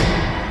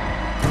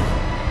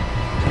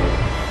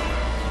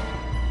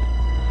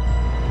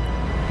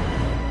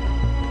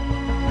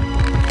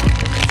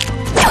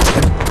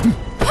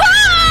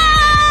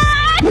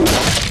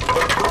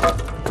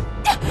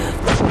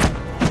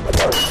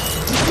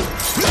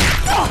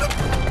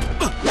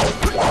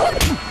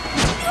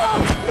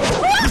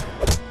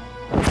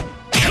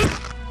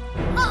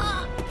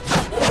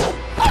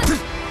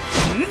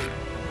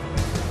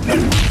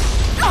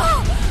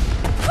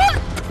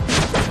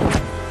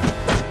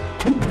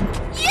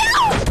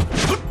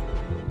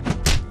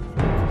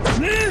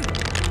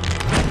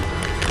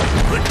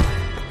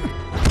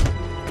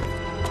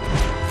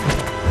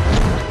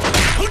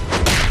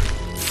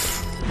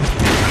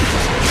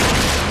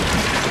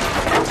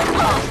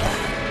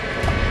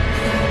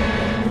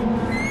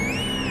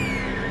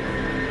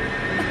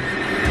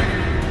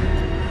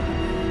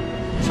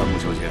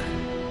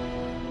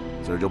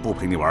今儿就不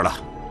陪你玩了，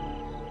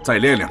再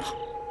练练吧。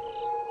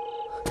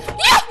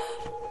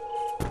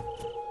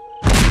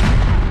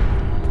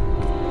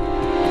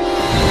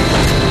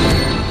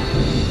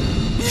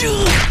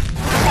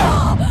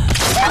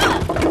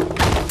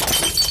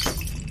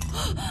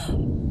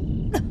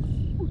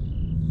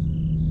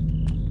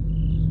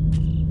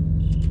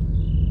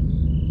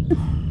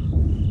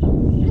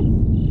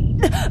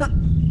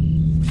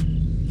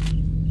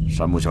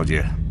山木小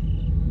姐，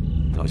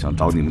要想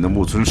找你们的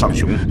木村上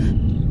雄，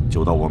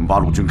就到我们八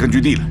路军根据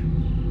地来。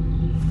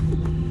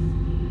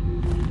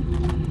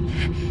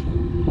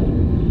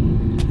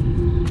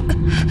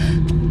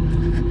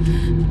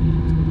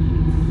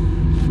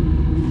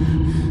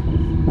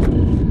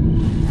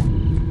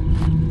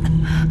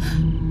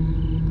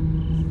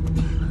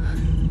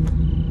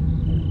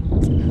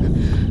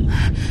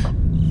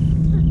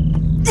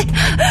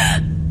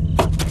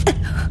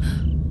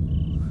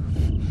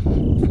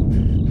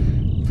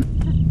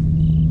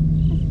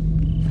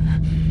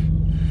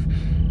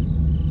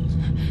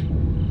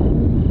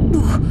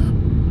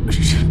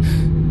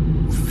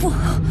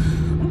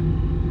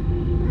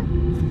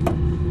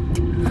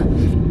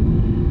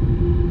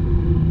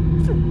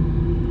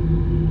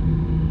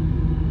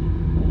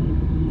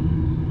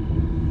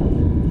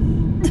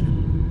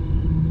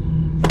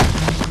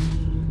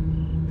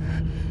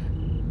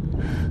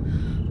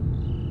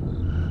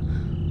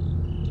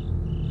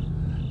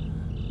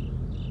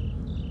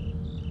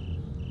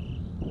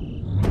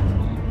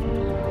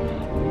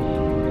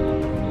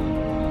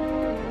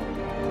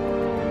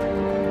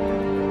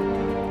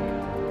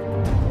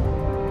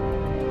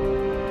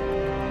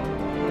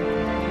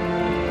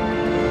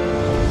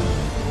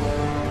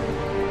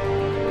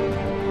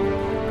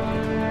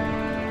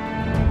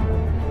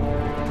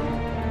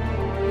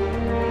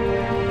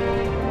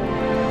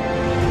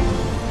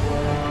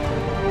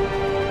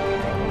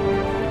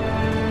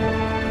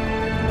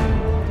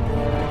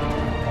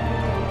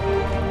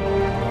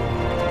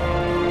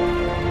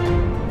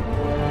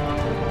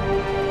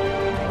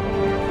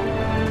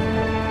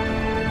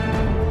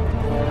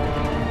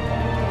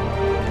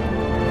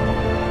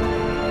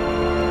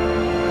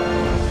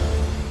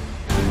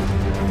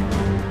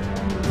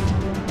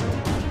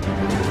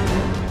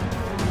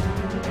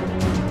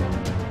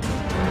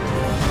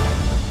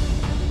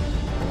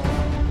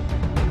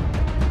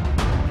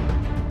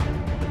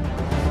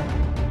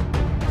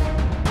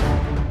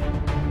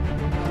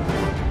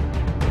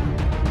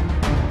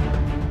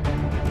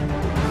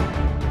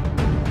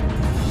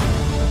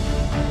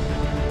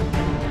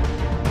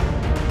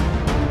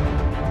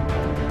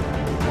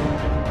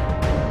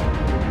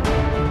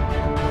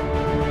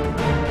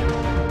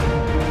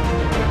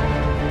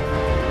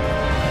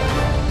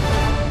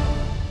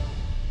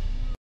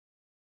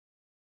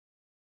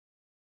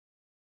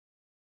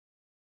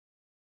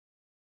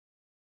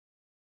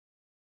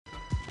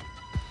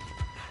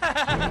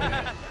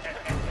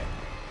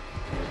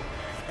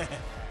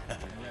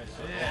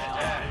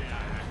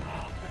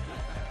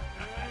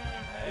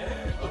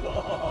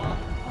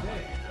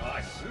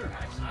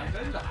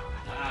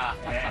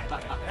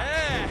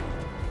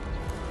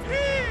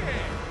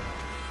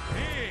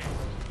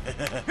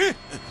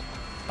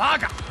巴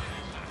掌！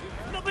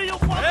那边有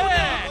花姑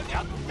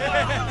娘，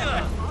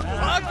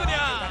花姑娘，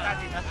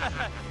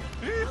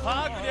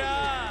花姑娘，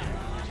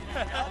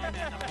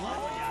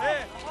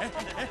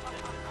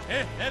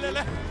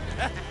来，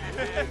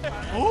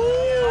哦，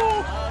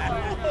花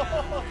姑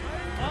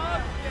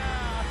娘，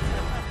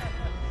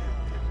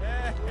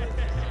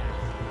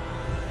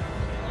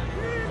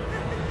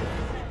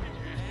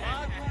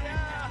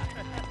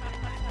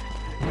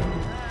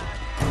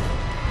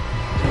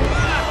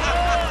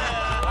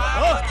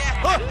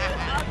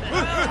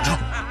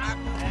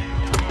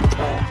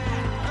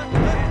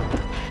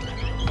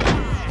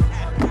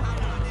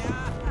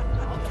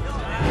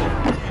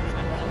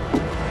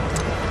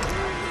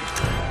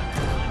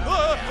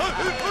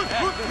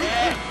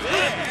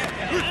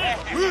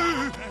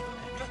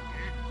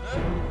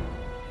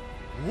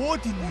我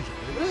的女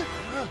人，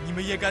你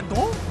们也敢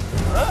动？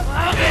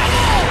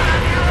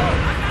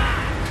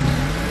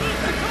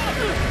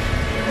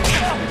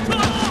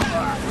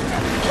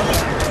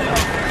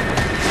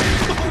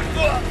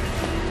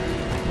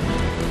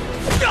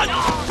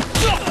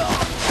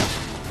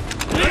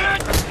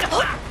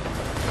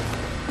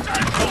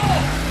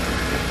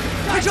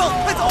快撤，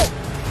快走！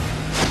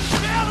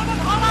别让他们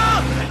跑了！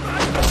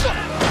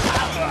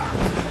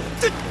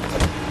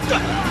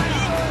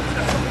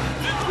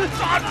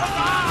抓住他！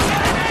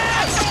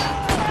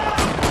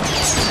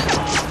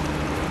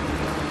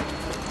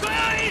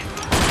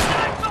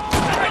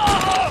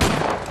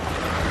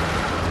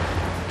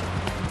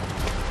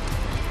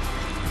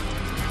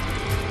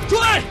追！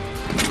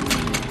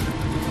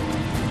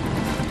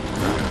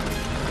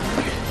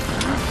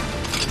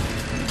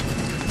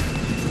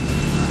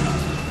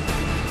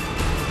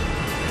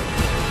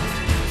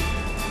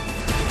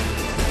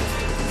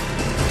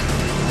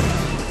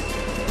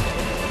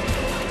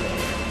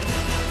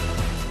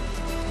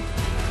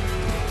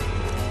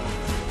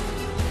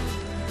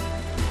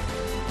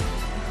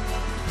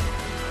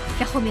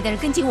让后面的人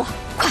跟紧我，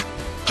快！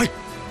嘿，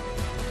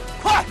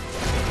快！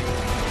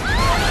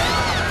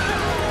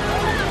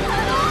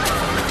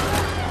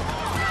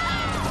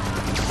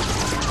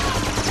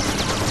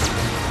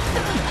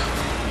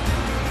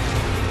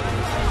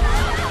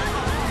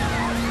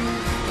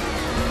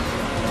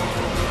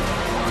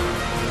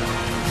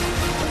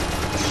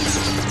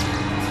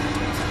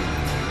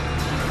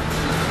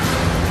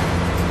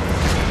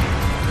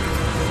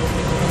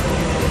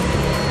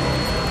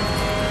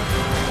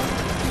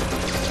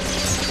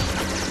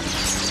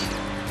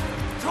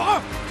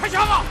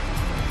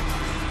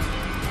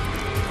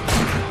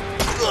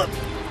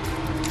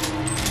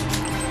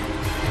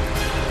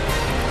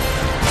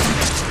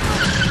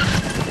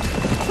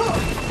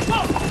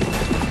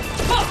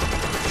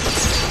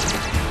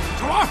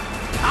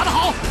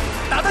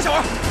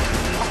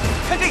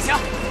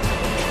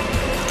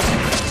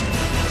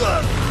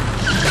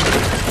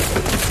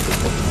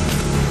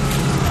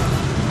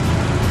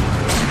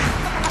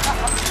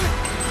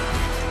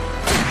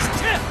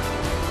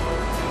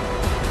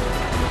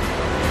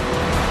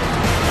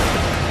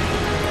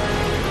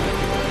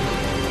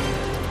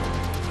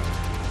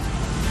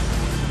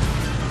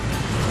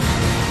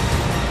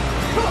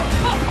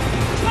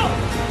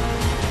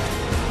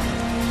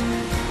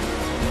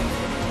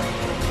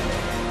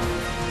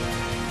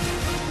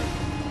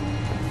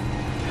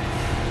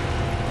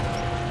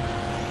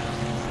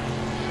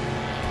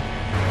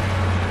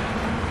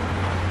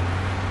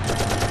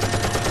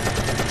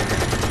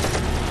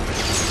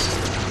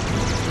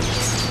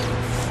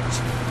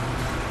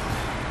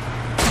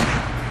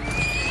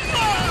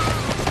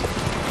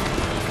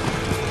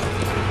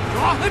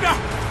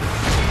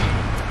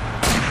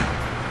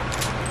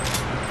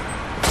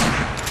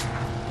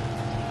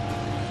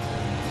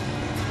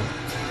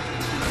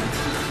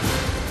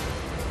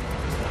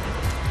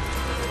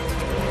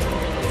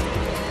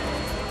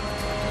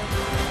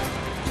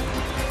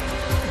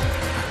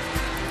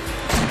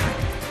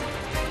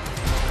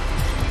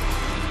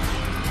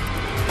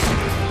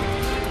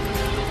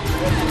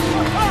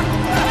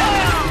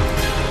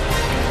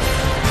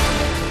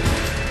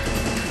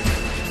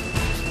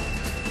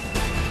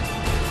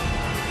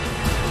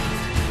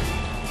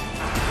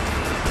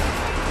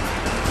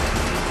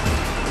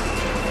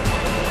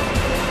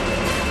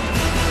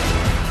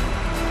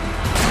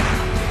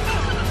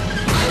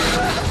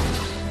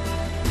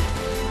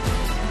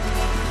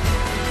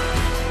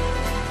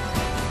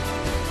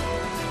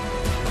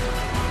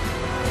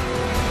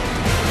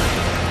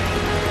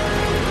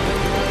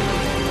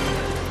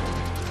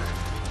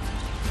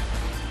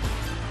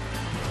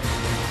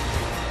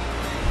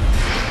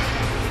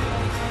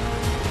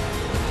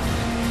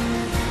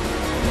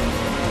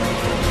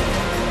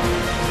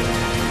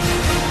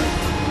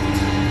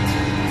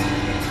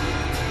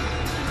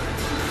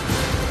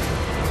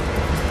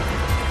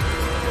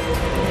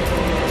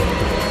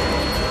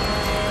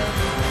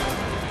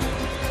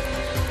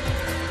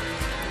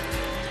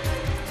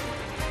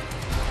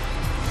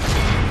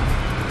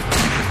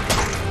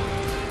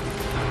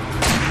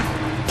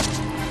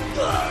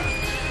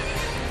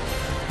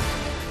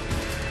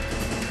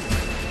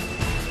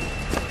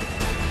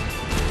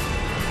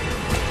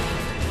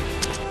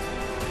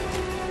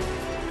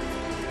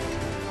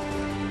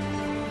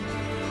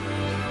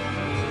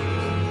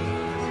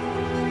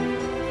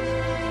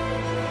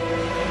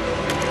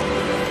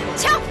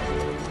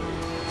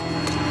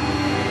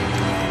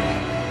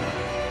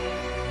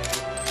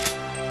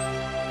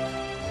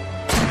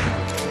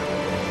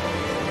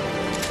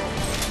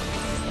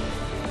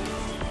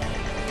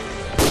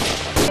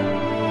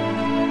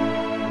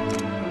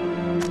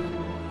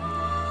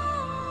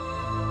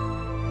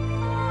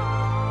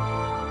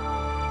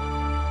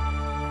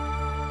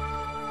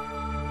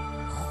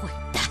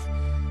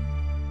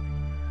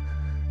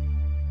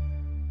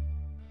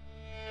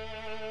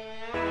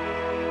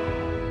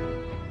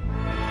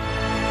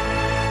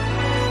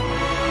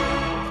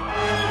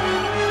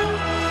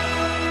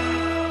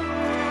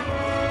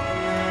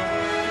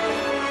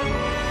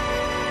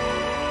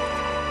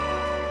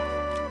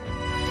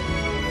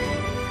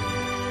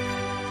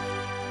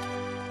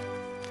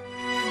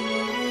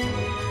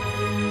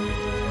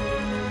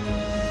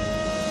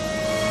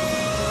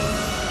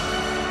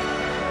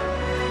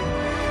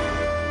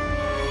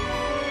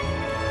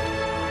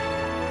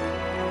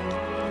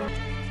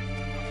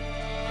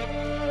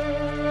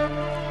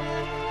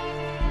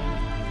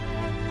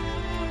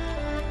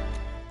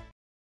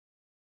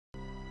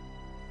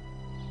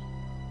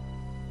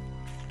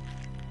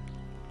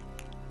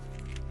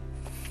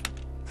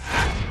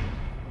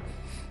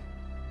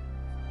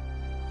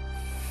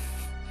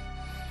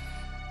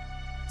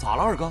咋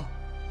了，二哥？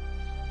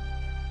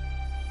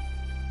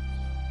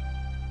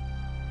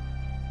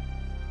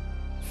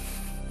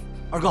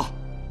二哥，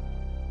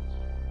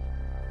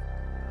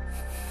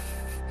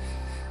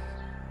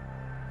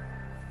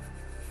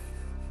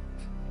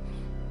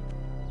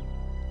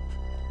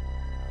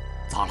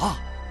咋了？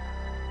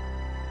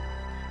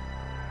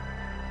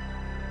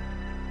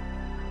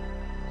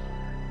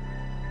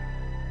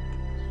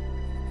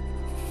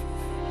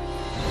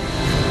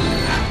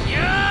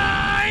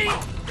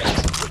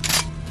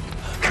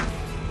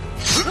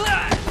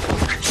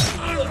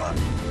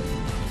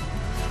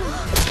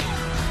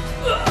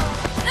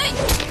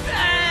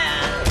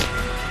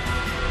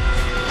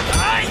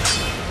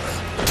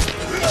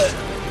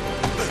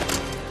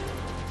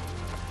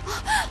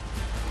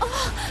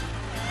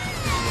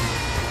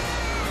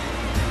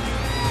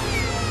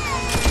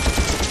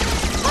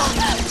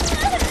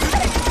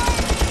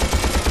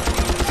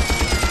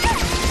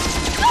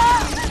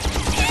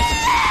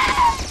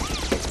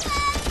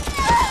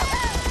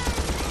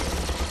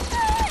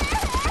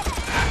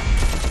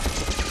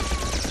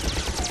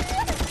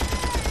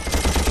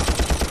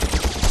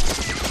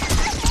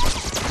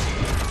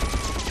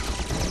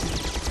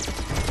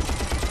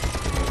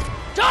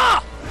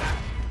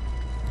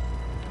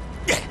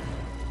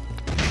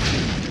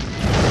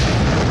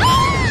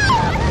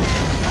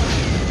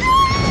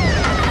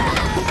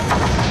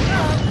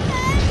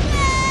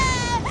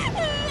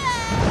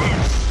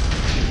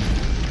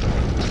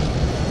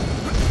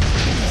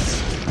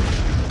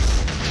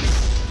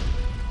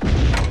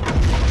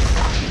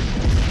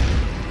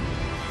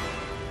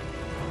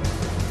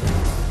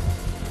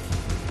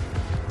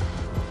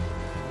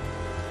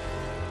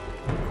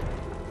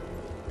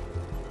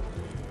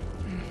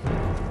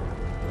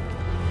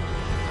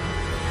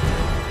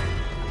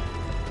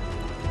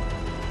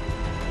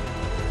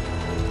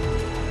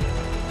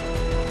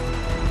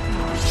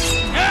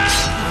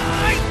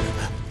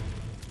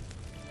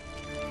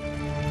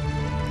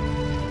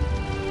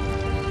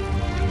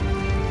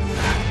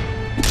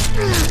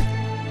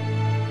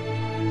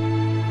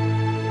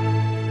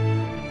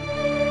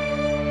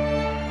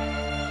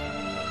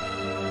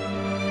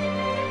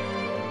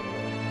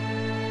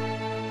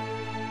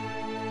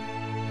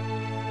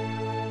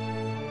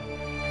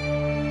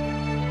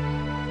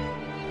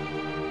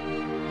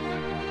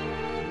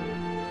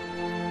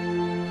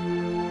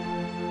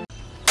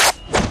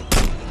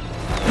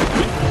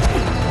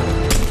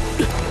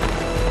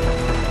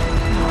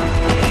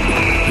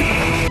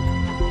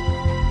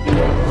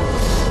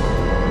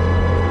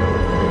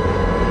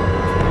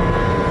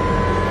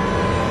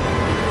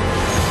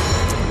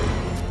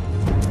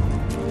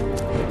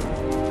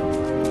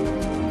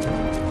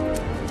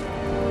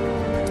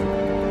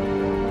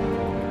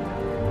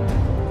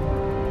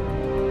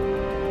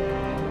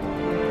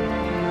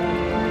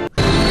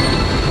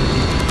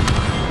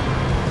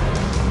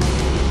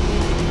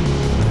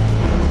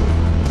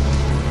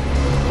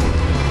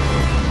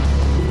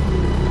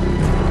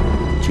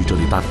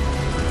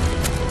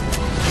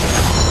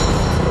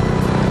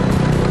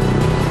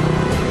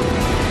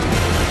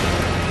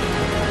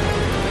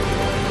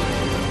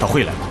他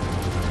会来吗？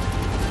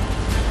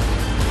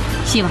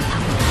希望他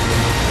会。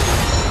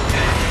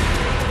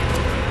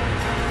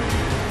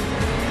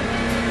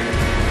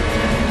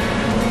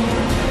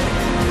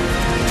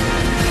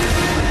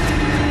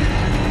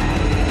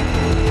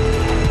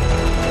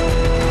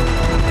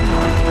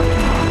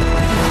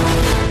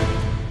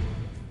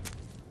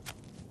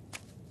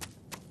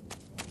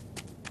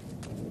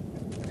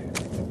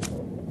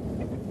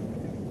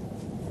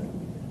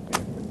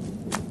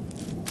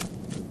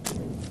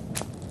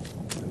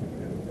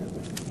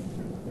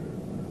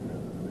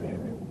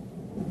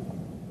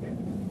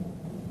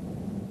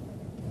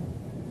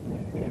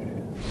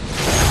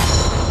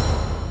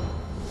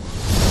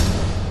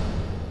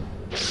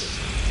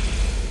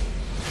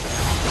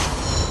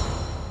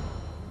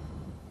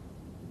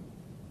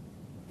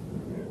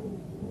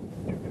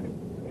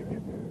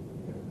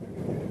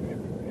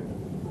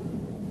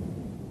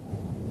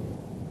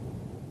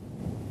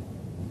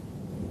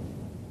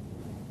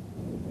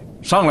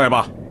上来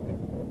吧。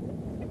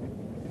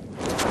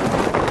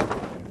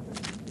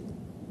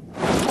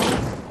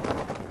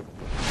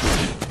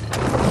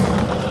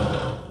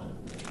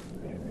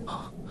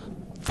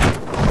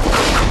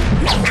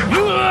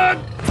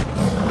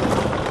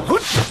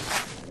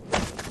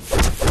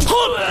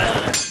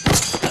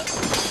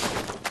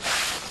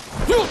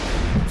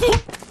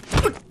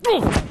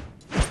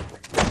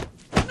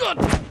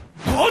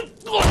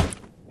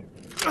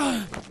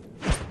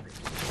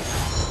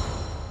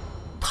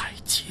太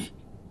极。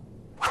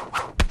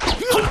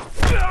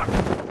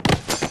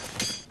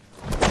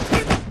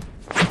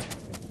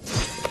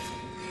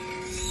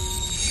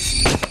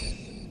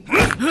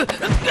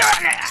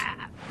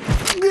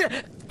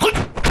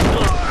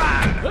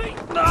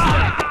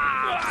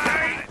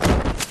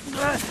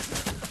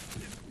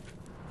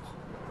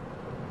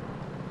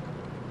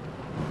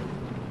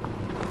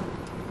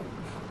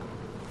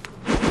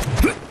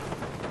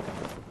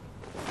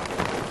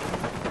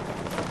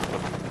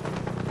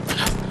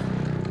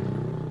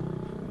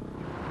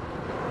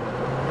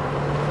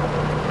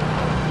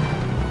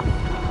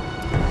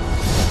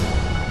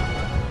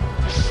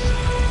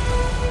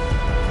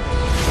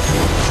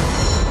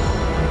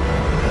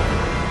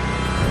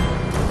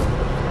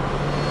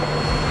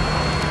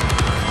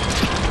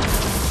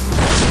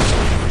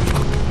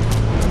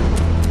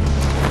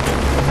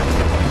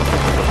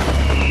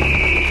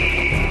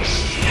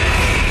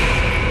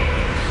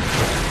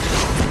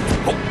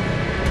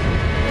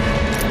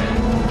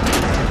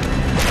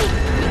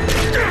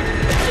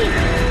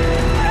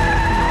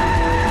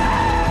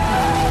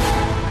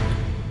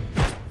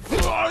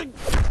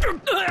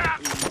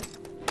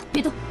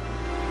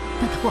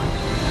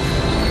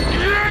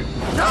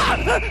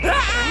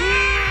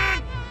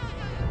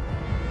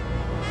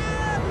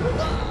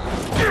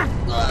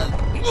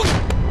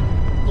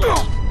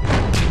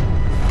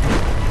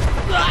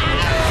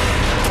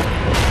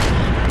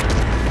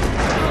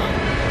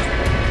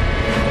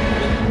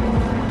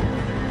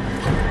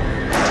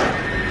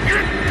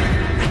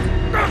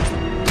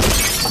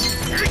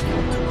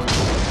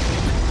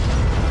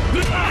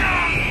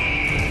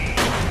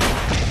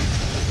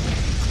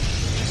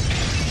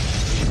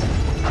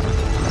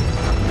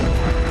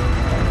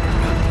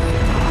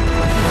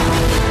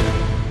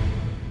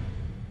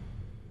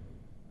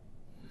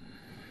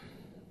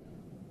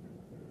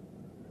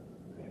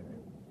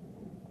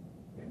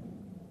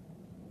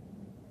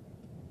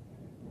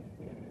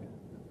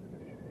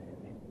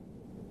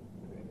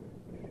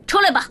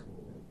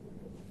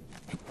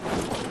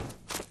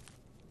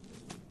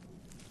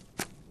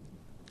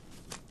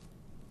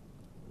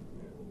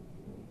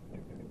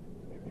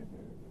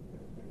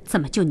怎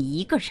么就你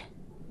一个人？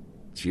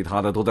其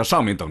他的都在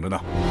上面等着呢。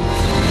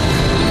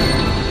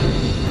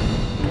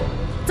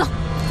走。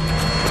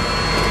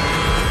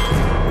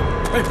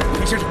哎，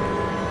田先生，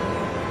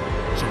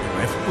上面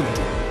埋伏，不能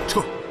住，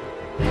撤！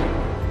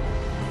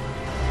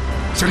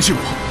相信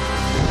我，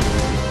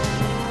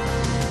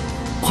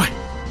快！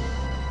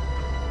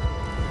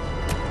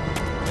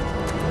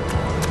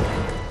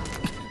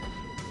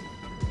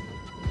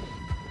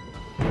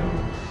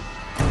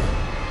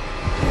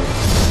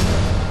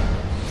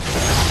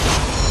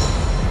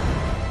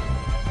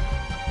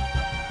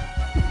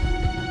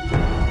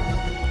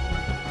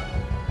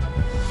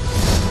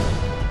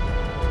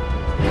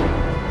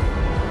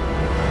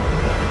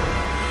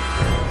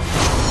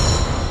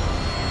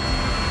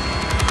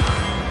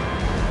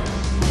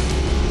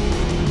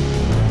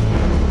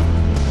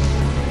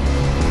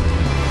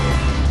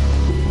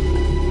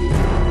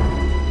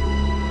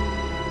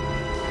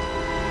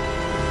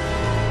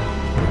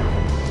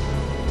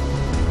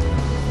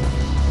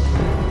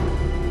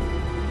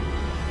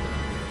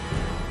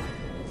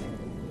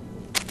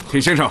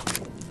田先生，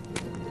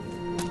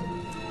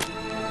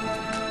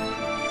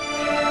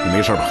你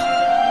没事吧？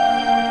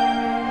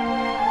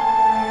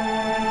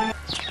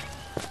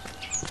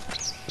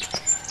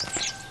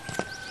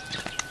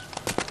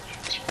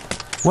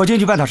我进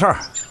去办点事儿，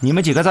你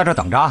们几个在这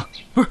等着啊。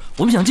不是，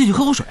我们想进去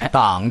喝口水。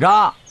等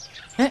着。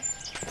哎，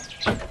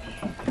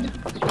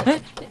哎，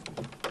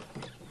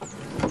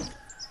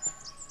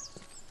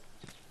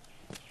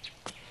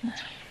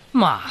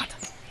妈的，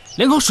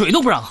连口水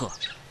都不让喝。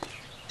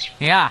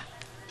你呀，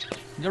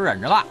你就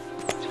忍着吧。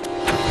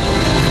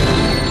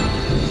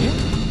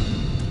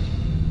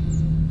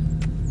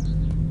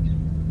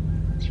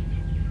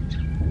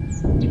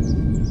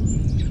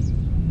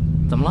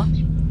怎么了？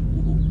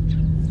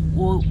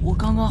我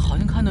刚刚好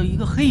像看到一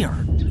个黑影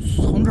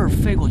从这儿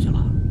飞过去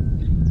了，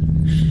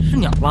是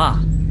鸟吧？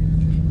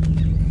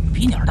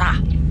比鸟大，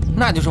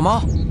那就是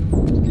猫，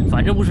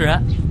反正不是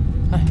人。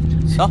哎，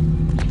走。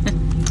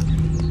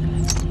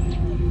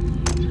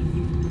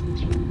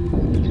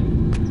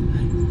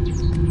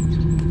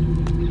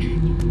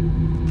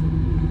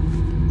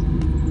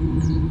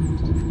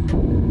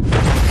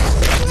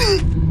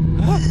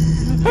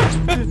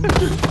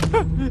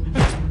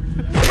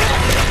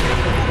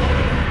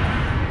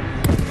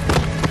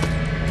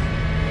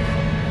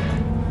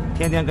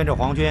天天跟着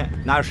皇军，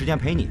哪有时间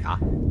陪你啊？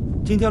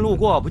今天路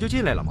过不就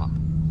进来了吗？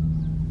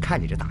看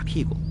你这大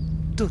屁股，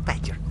多带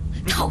劲儿！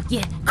讨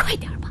厌，快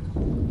点吧！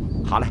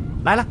好嘞，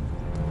来了。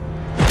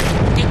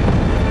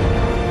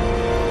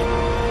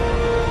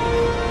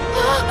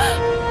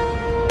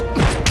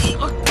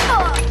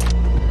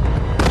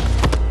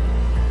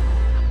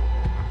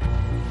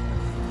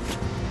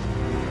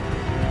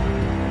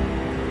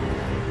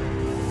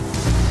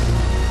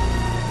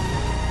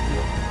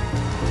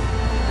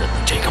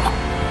这个吗？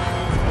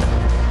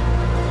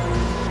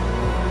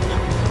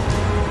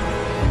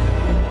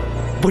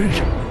不认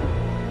识。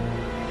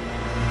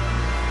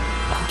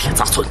老田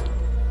杂村，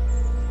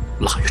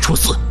腊月初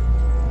4，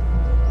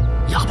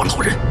哑巴老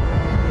人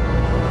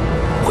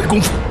会功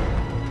夫。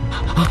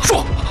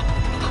说。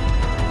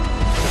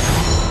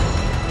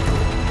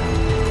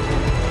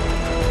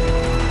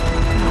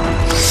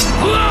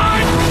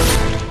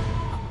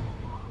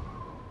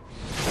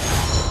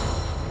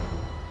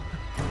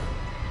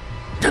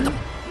真的吗？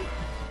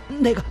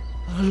那个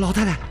老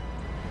太太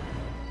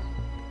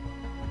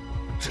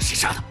是谁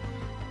杀的？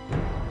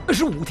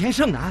是武田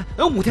胜男，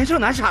武田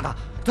胜男杀的。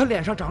他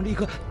脸上长着一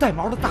颗带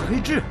毛的大黑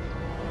痣。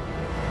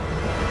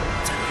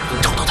在哪儿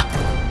能找到他？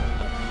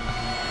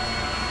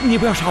你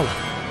不要杀我，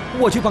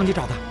我去帮你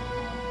找他。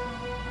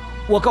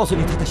我告诉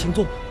你他的行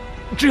踪，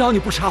只要你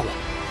不杀我。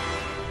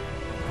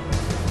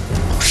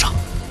不杀。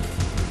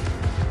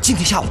今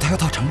天下午他要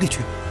到城里去。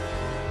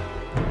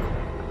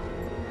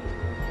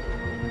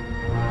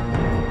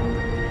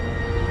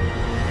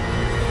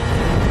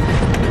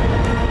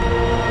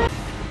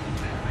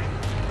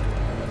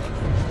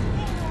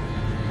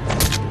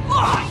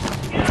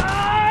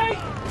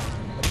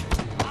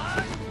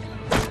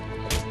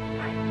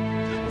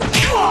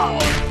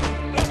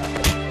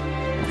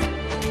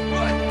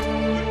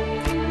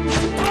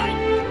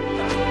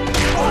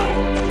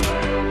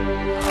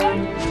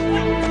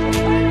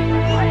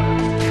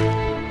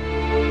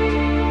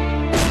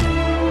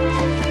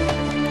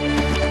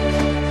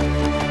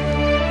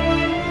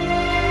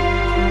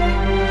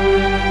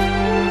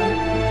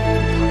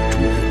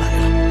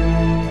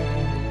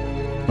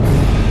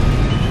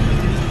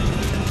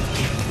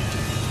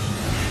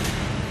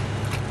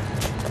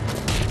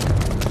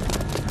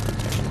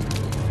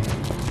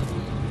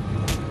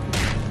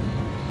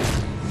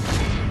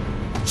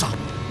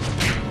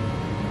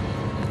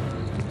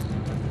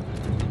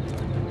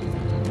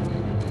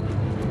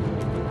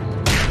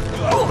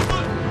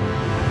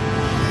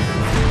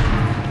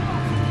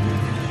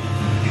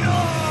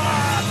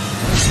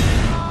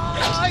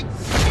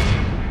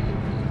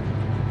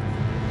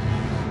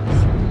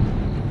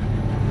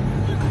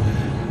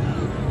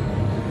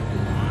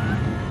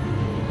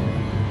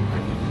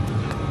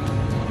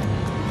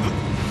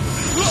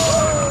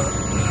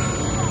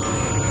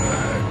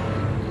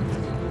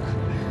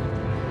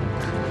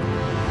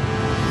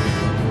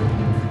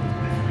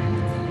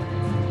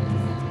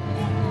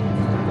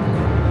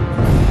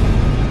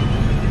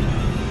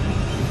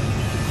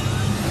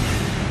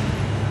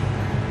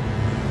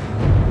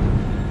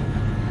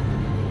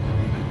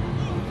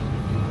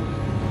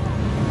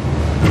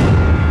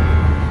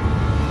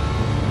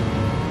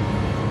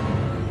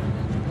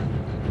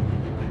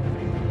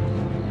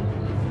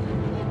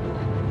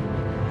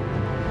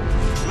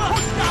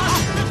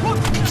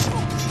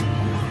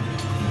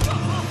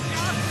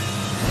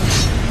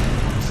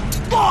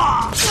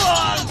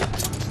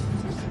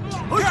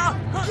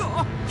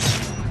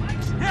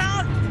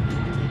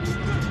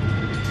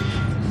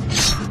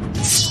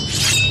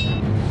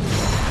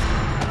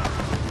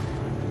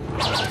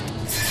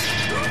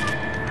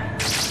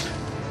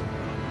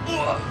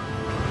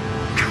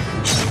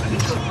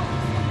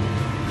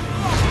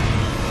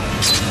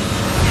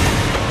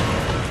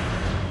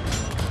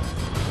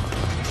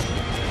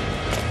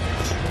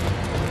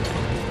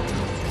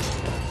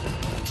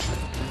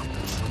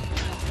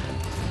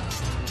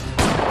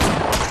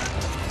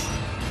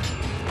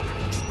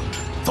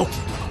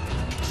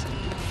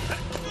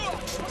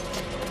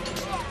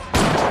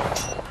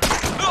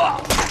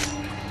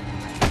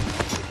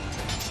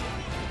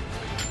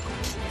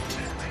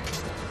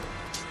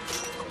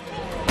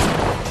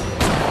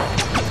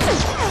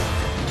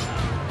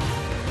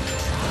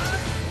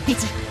别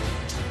急，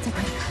再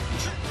观察看。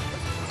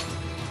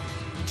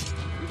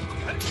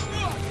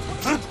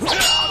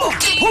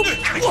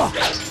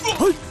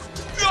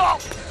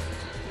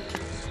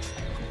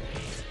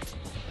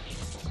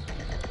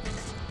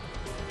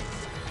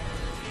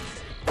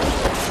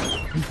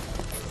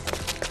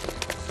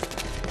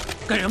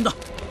干什么的？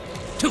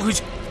退回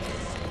去！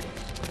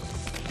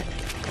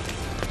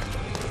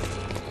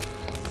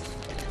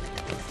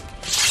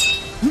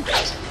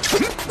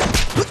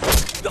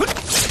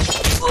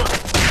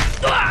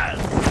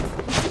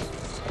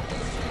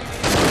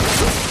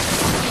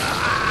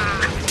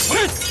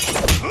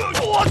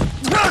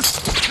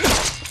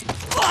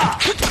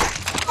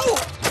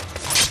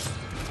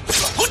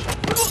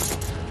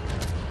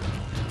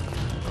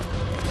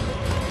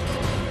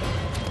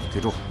铁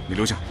柱，你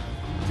留下，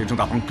天成、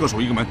大鹏各守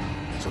一个门，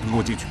小童跟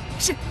我进去。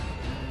是。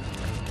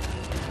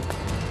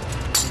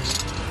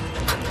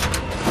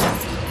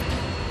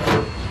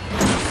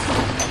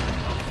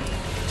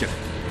进来。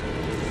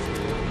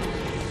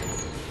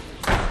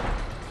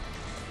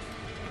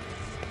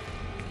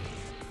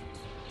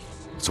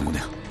宋姑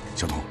娘，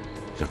小童，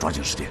要抓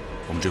紧时间，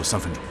我们只有3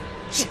分钟。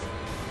是。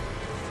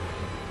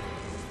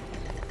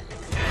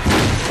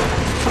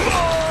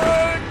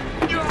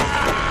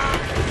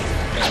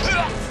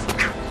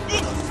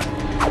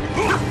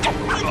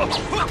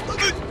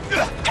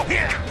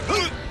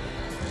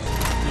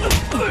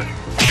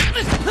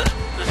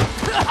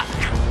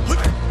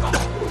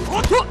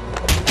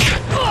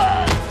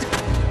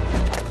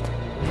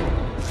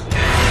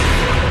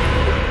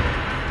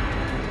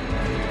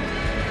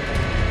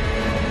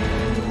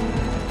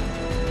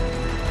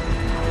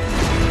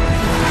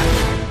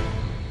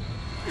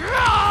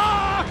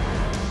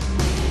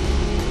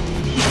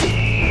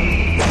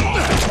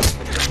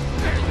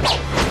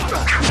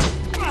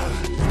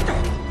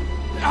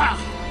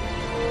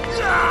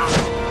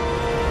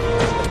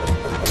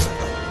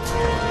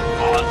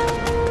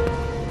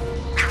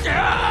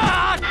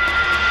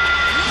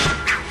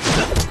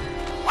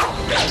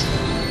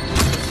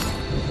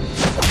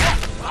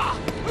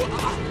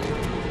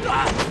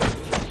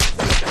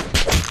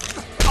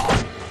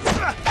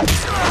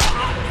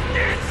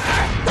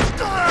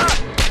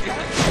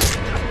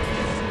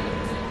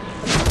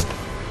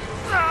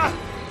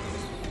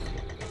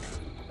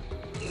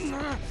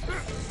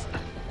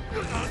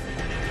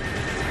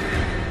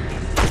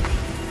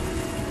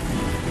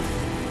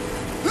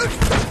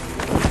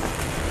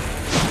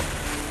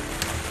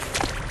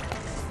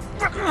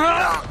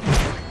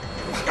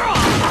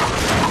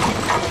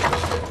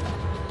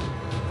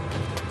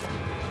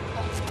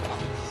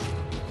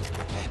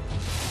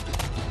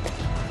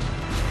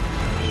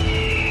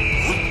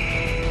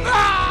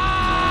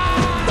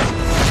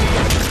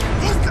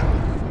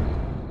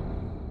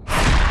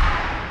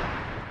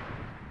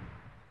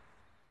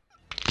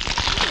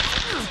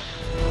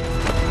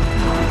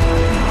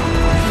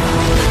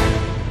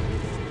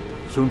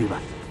兄弟们，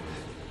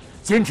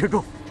坚持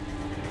住，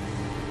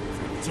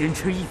坚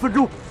持1分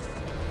钟。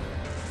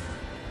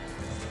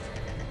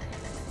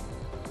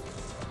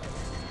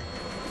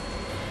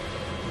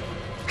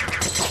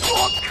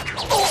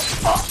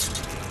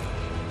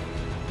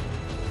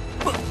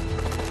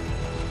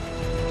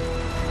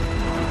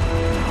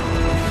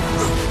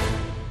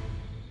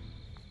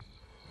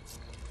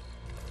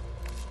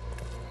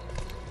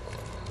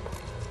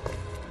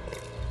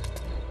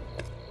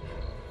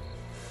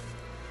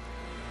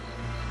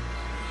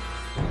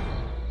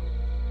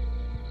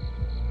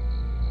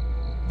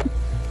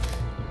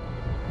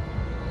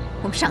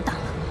我们上当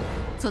了，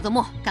佐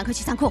墨，赶快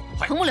去仓库，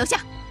彭木留下，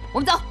我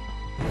们走。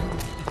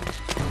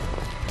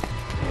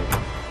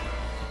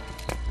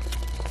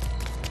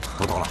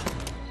都到了，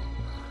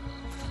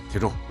铁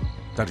柱，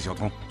带着小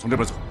童从这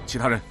边走，其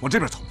他人往这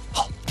边走。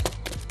好。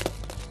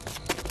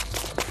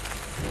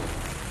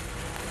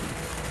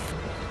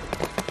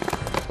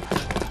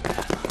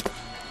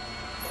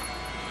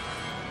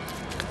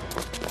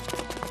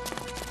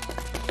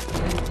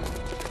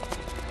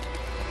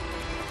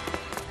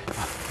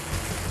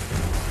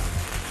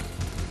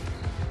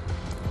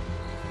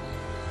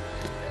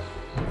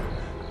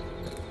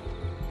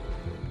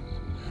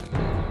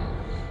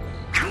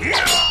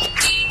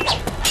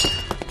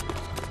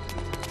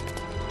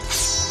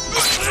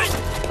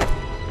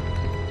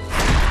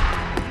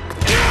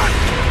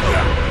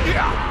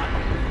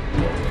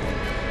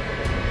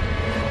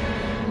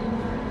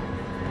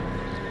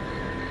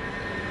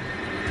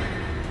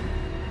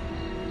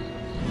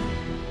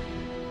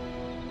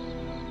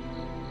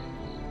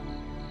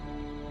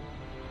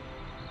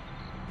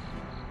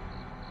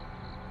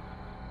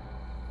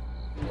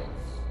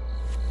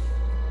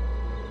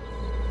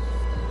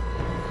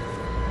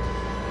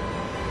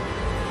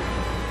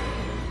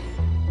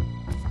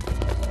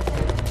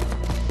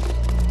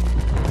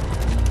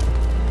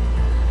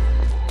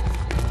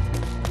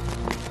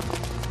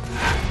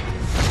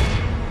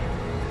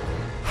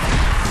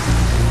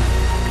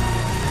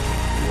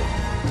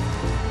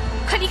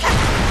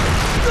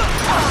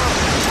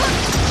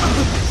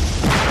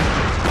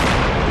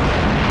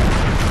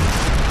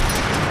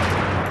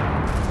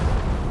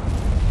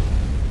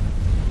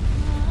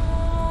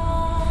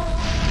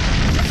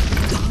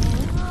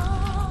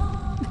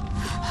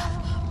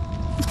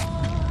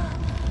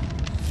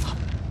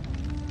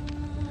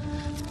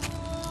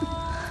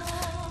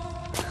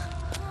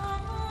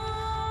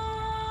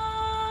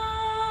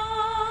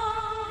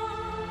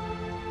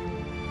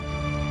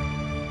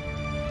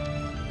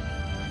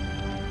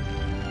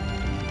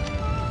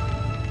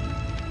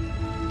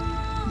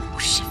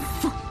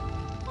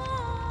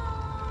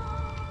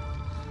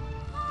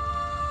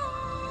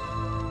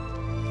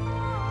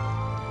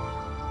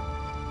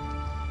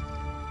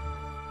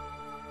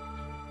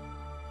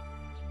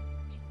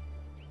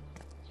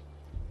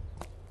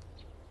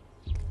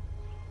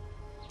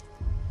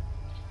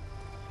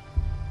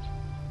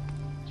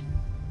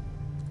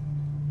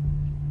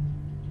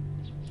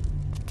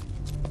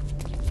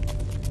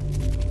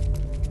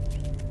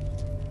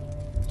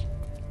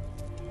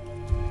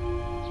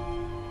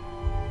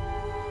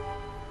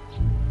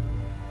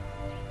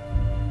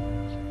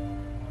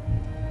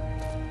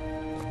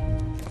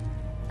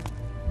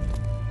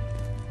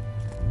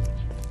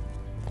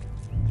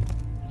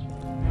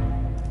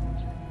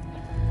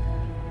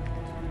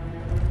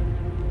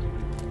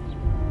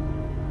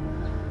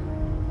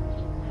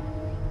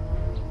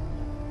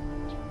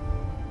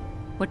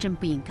我真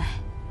不应该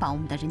把我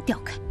们的人调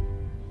开。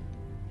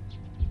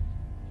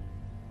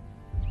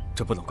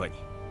这不能怪你。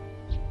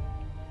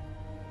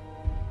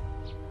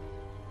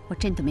我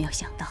真的没有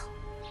想到，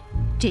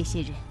这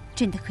些人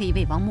真的可以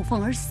为王沐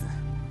风而死。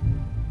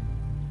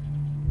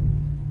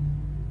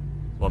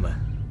我们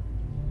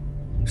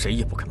谁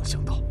也不可能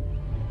想到，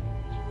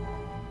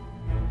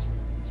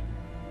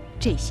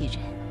这些人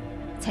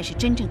才是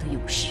真正的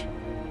勇士。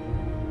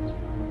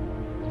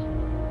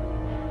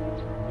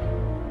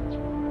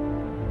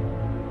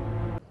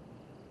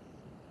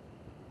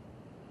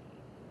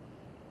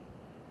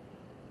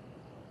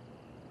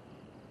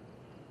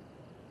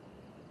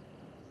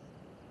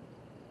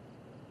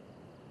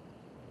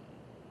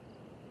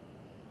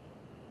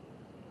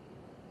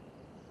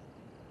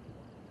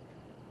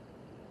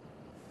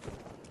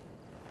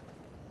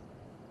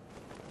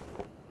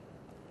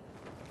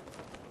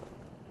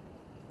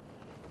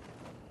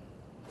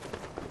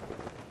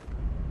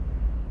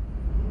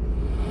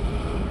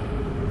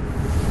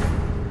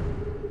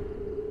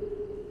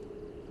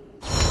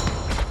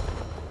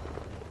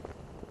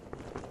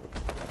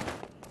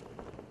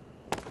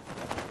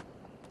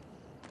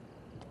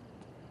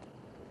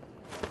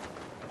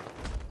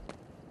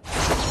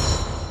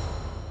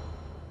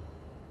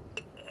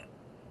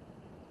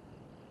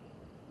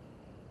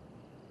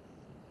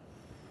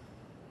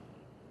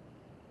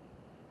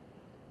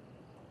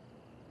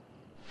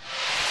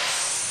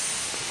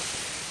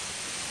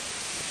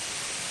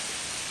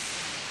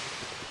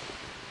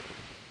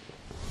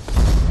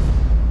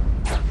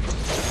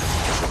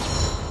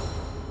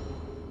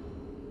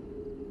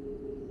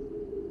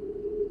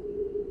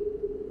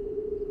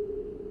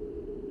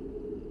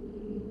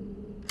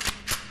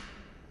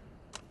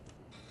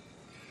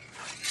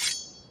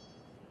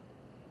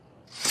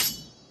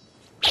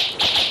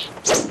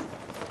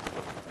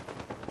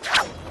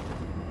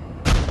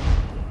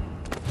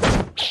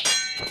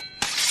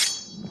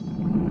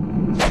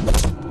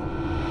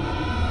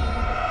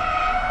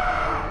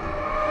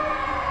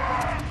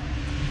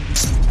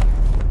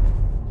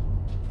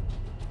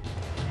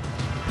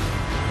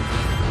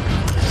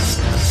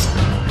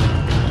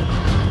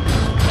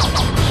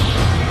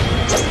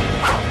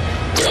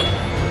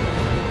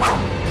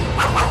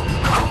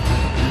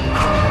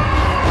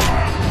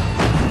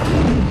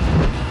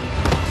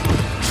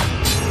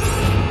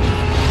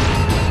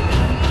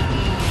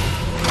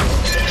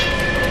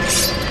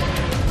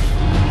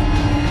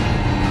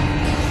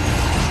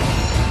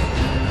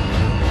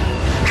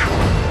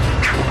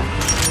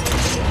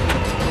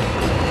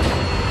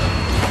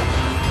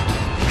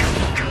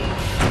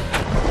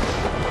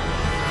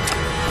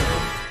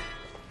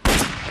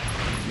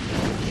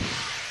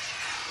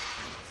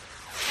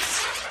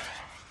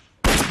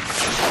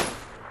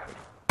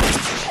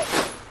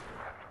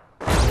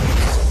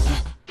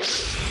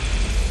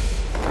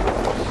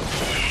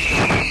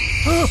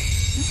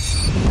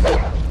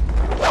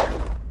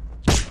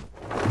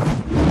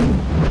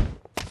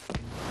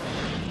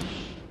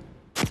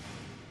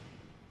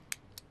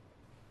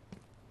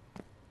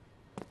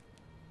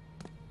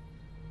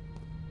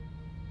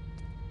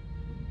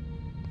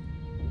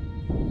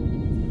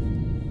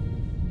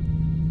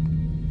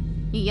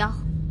女妖，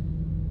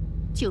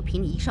就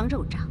凭你一双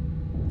肉掌，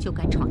就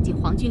敢闯进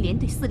皇军连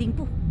队司令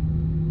部，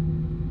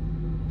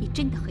你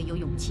真的很有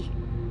勇气。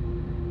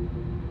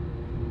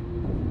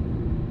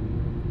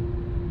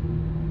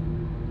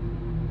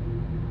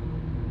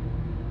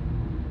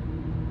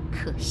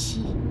可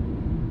惜，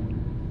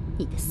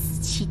你的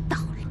死期到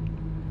了。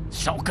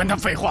少跟他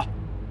废话，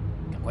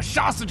赶快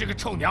杀死这个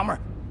臭娘们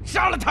儿，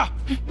杀了她！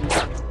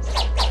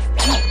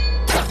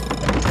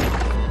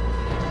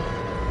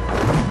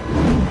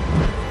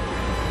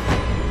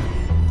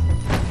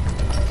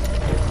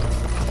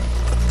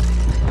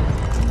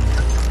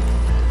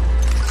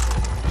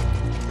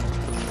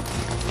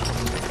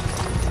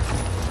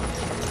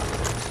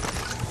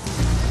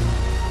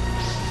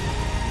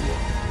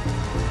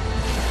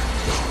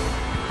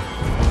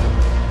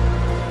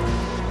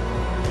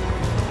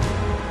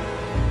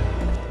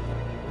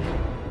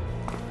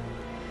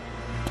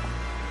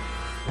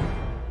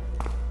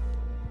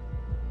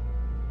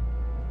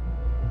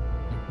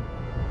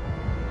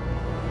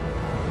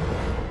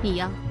女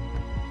妖，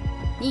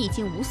你已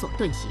经无所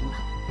遁形了。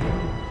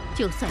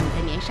就算你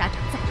的棉纱掌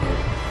再锐，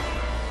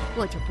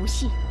我就不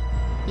信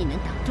你能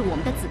挡住我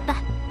们的子弹。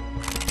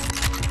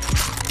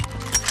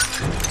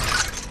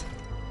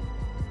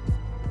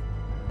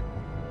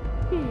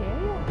别呀，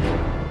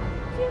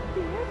先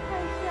别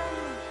开枪了！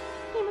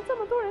你们这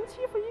么多人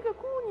欺负一个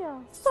姑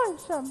娘，算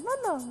什么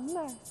能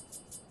耐？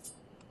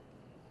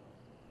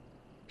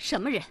什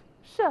么人？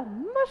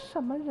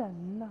什么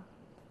人呢？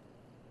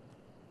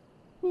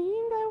你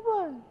应该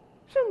问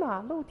是哪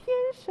路天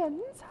神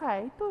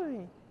才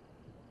对，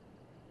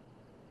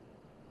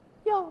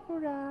要不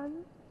然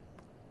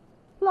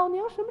老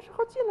娘什么时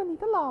候进了你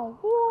的老窝，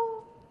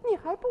你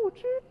还不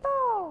知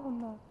道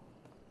呢。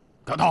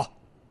高头，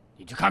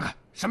你去看看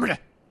什么人。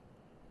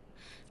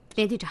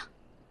连队长，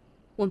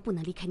我们不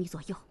能离开你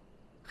左右。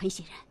很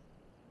显然，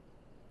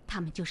他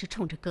们就是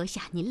冲着阁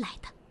下您来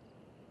的。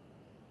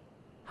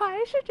还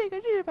是这个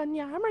日本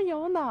娘们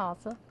有脑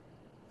子，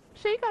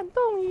谁敢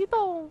动一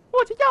动，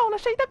我就要了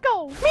谁的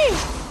狗命！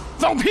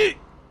放屁！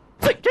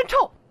嘴真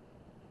臭，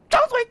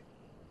张嘴！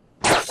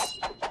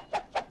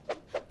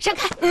闪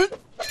开！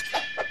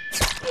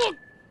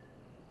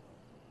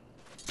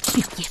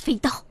柳叶飞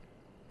刀。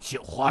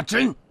绣花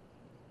针，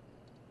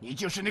你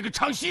就是那个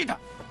唱戏的。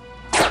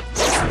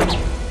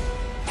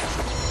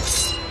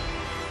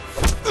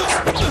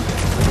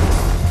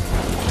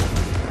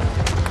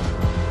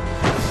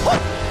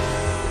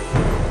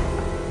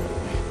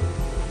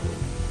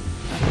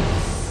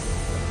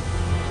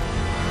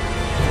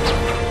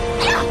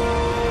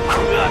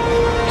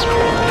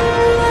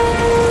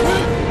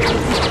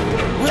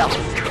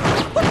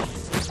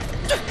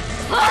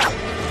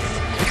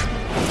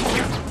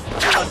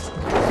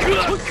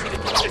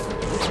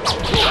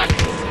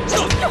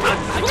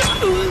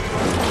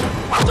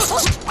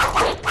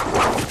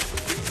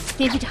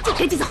连队长，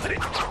赶紧走！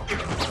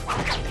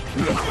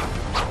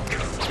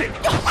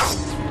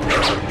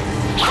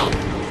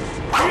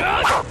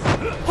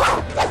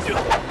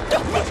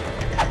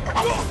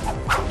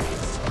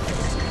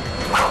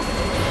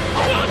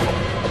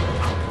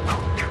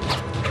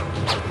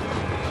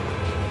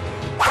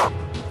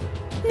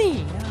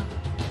你呀，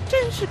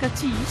真是个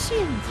急性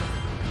子，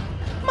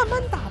慢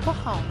慢打不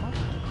好吗？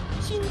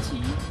心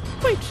急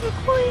会吃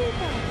亏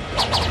的。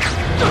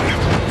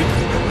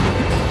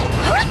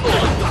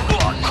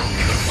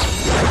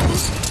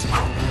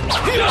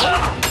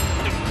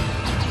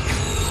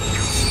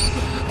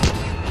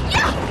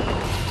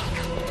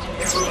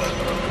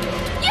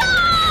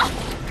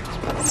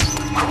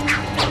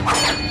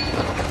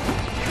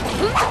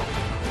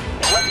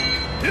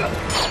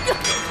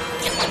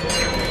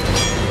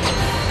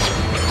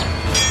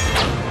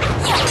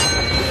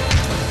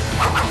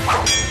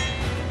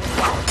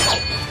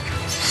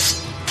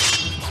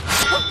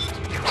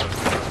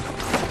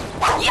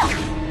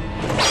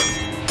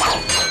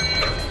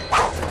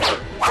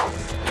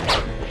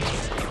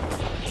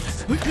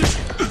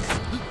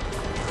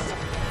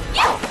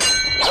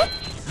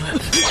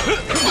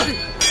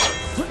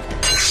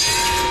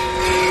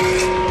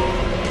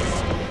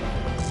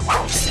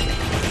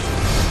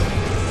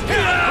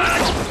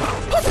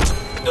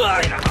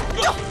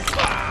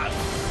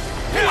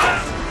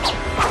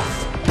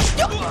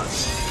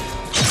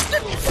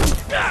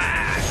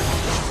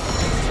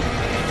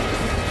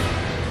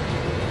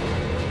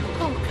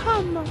好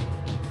看吗？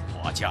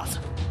花架子，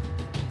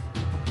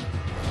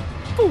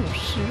不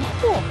识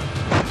货。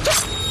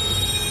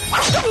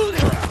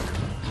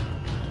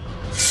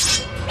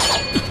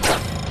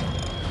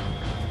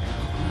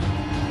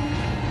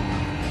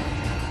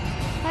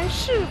还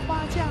是花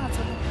架子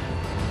吗？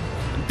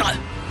蛋！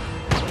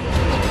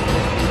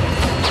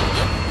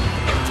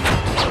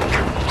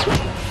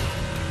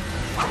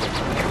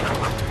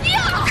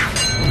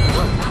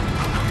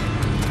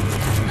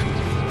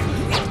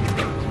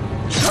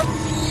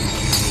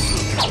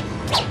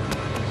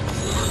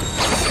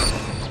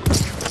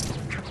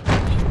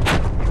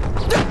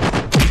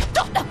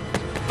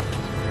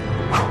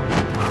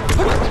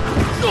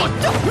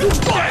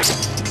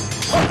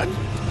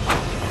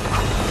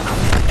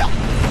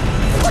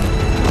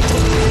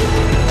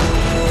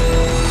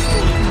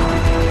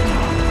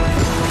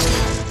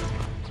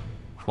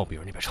往北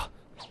园那边撤。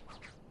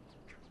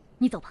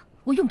你走吧，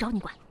我用不着你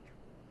管。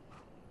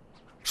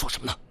说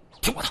什么呢？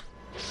听我的。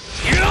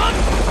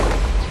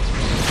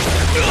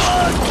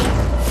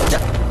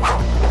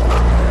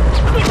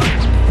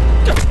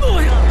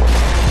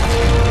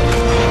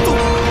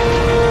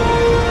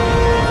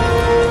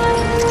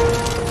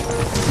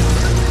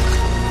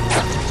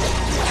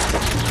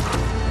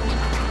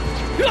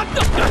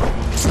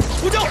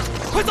呼叫，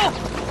快走！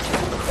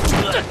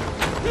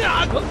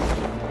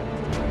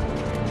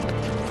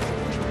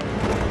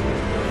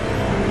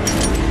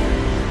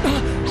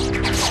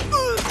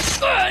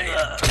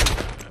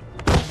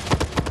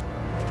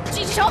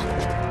举起手！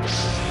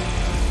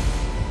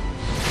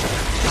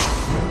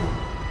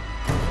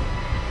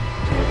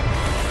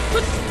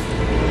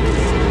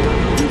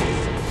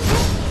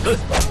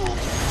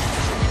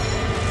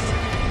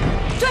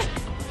追！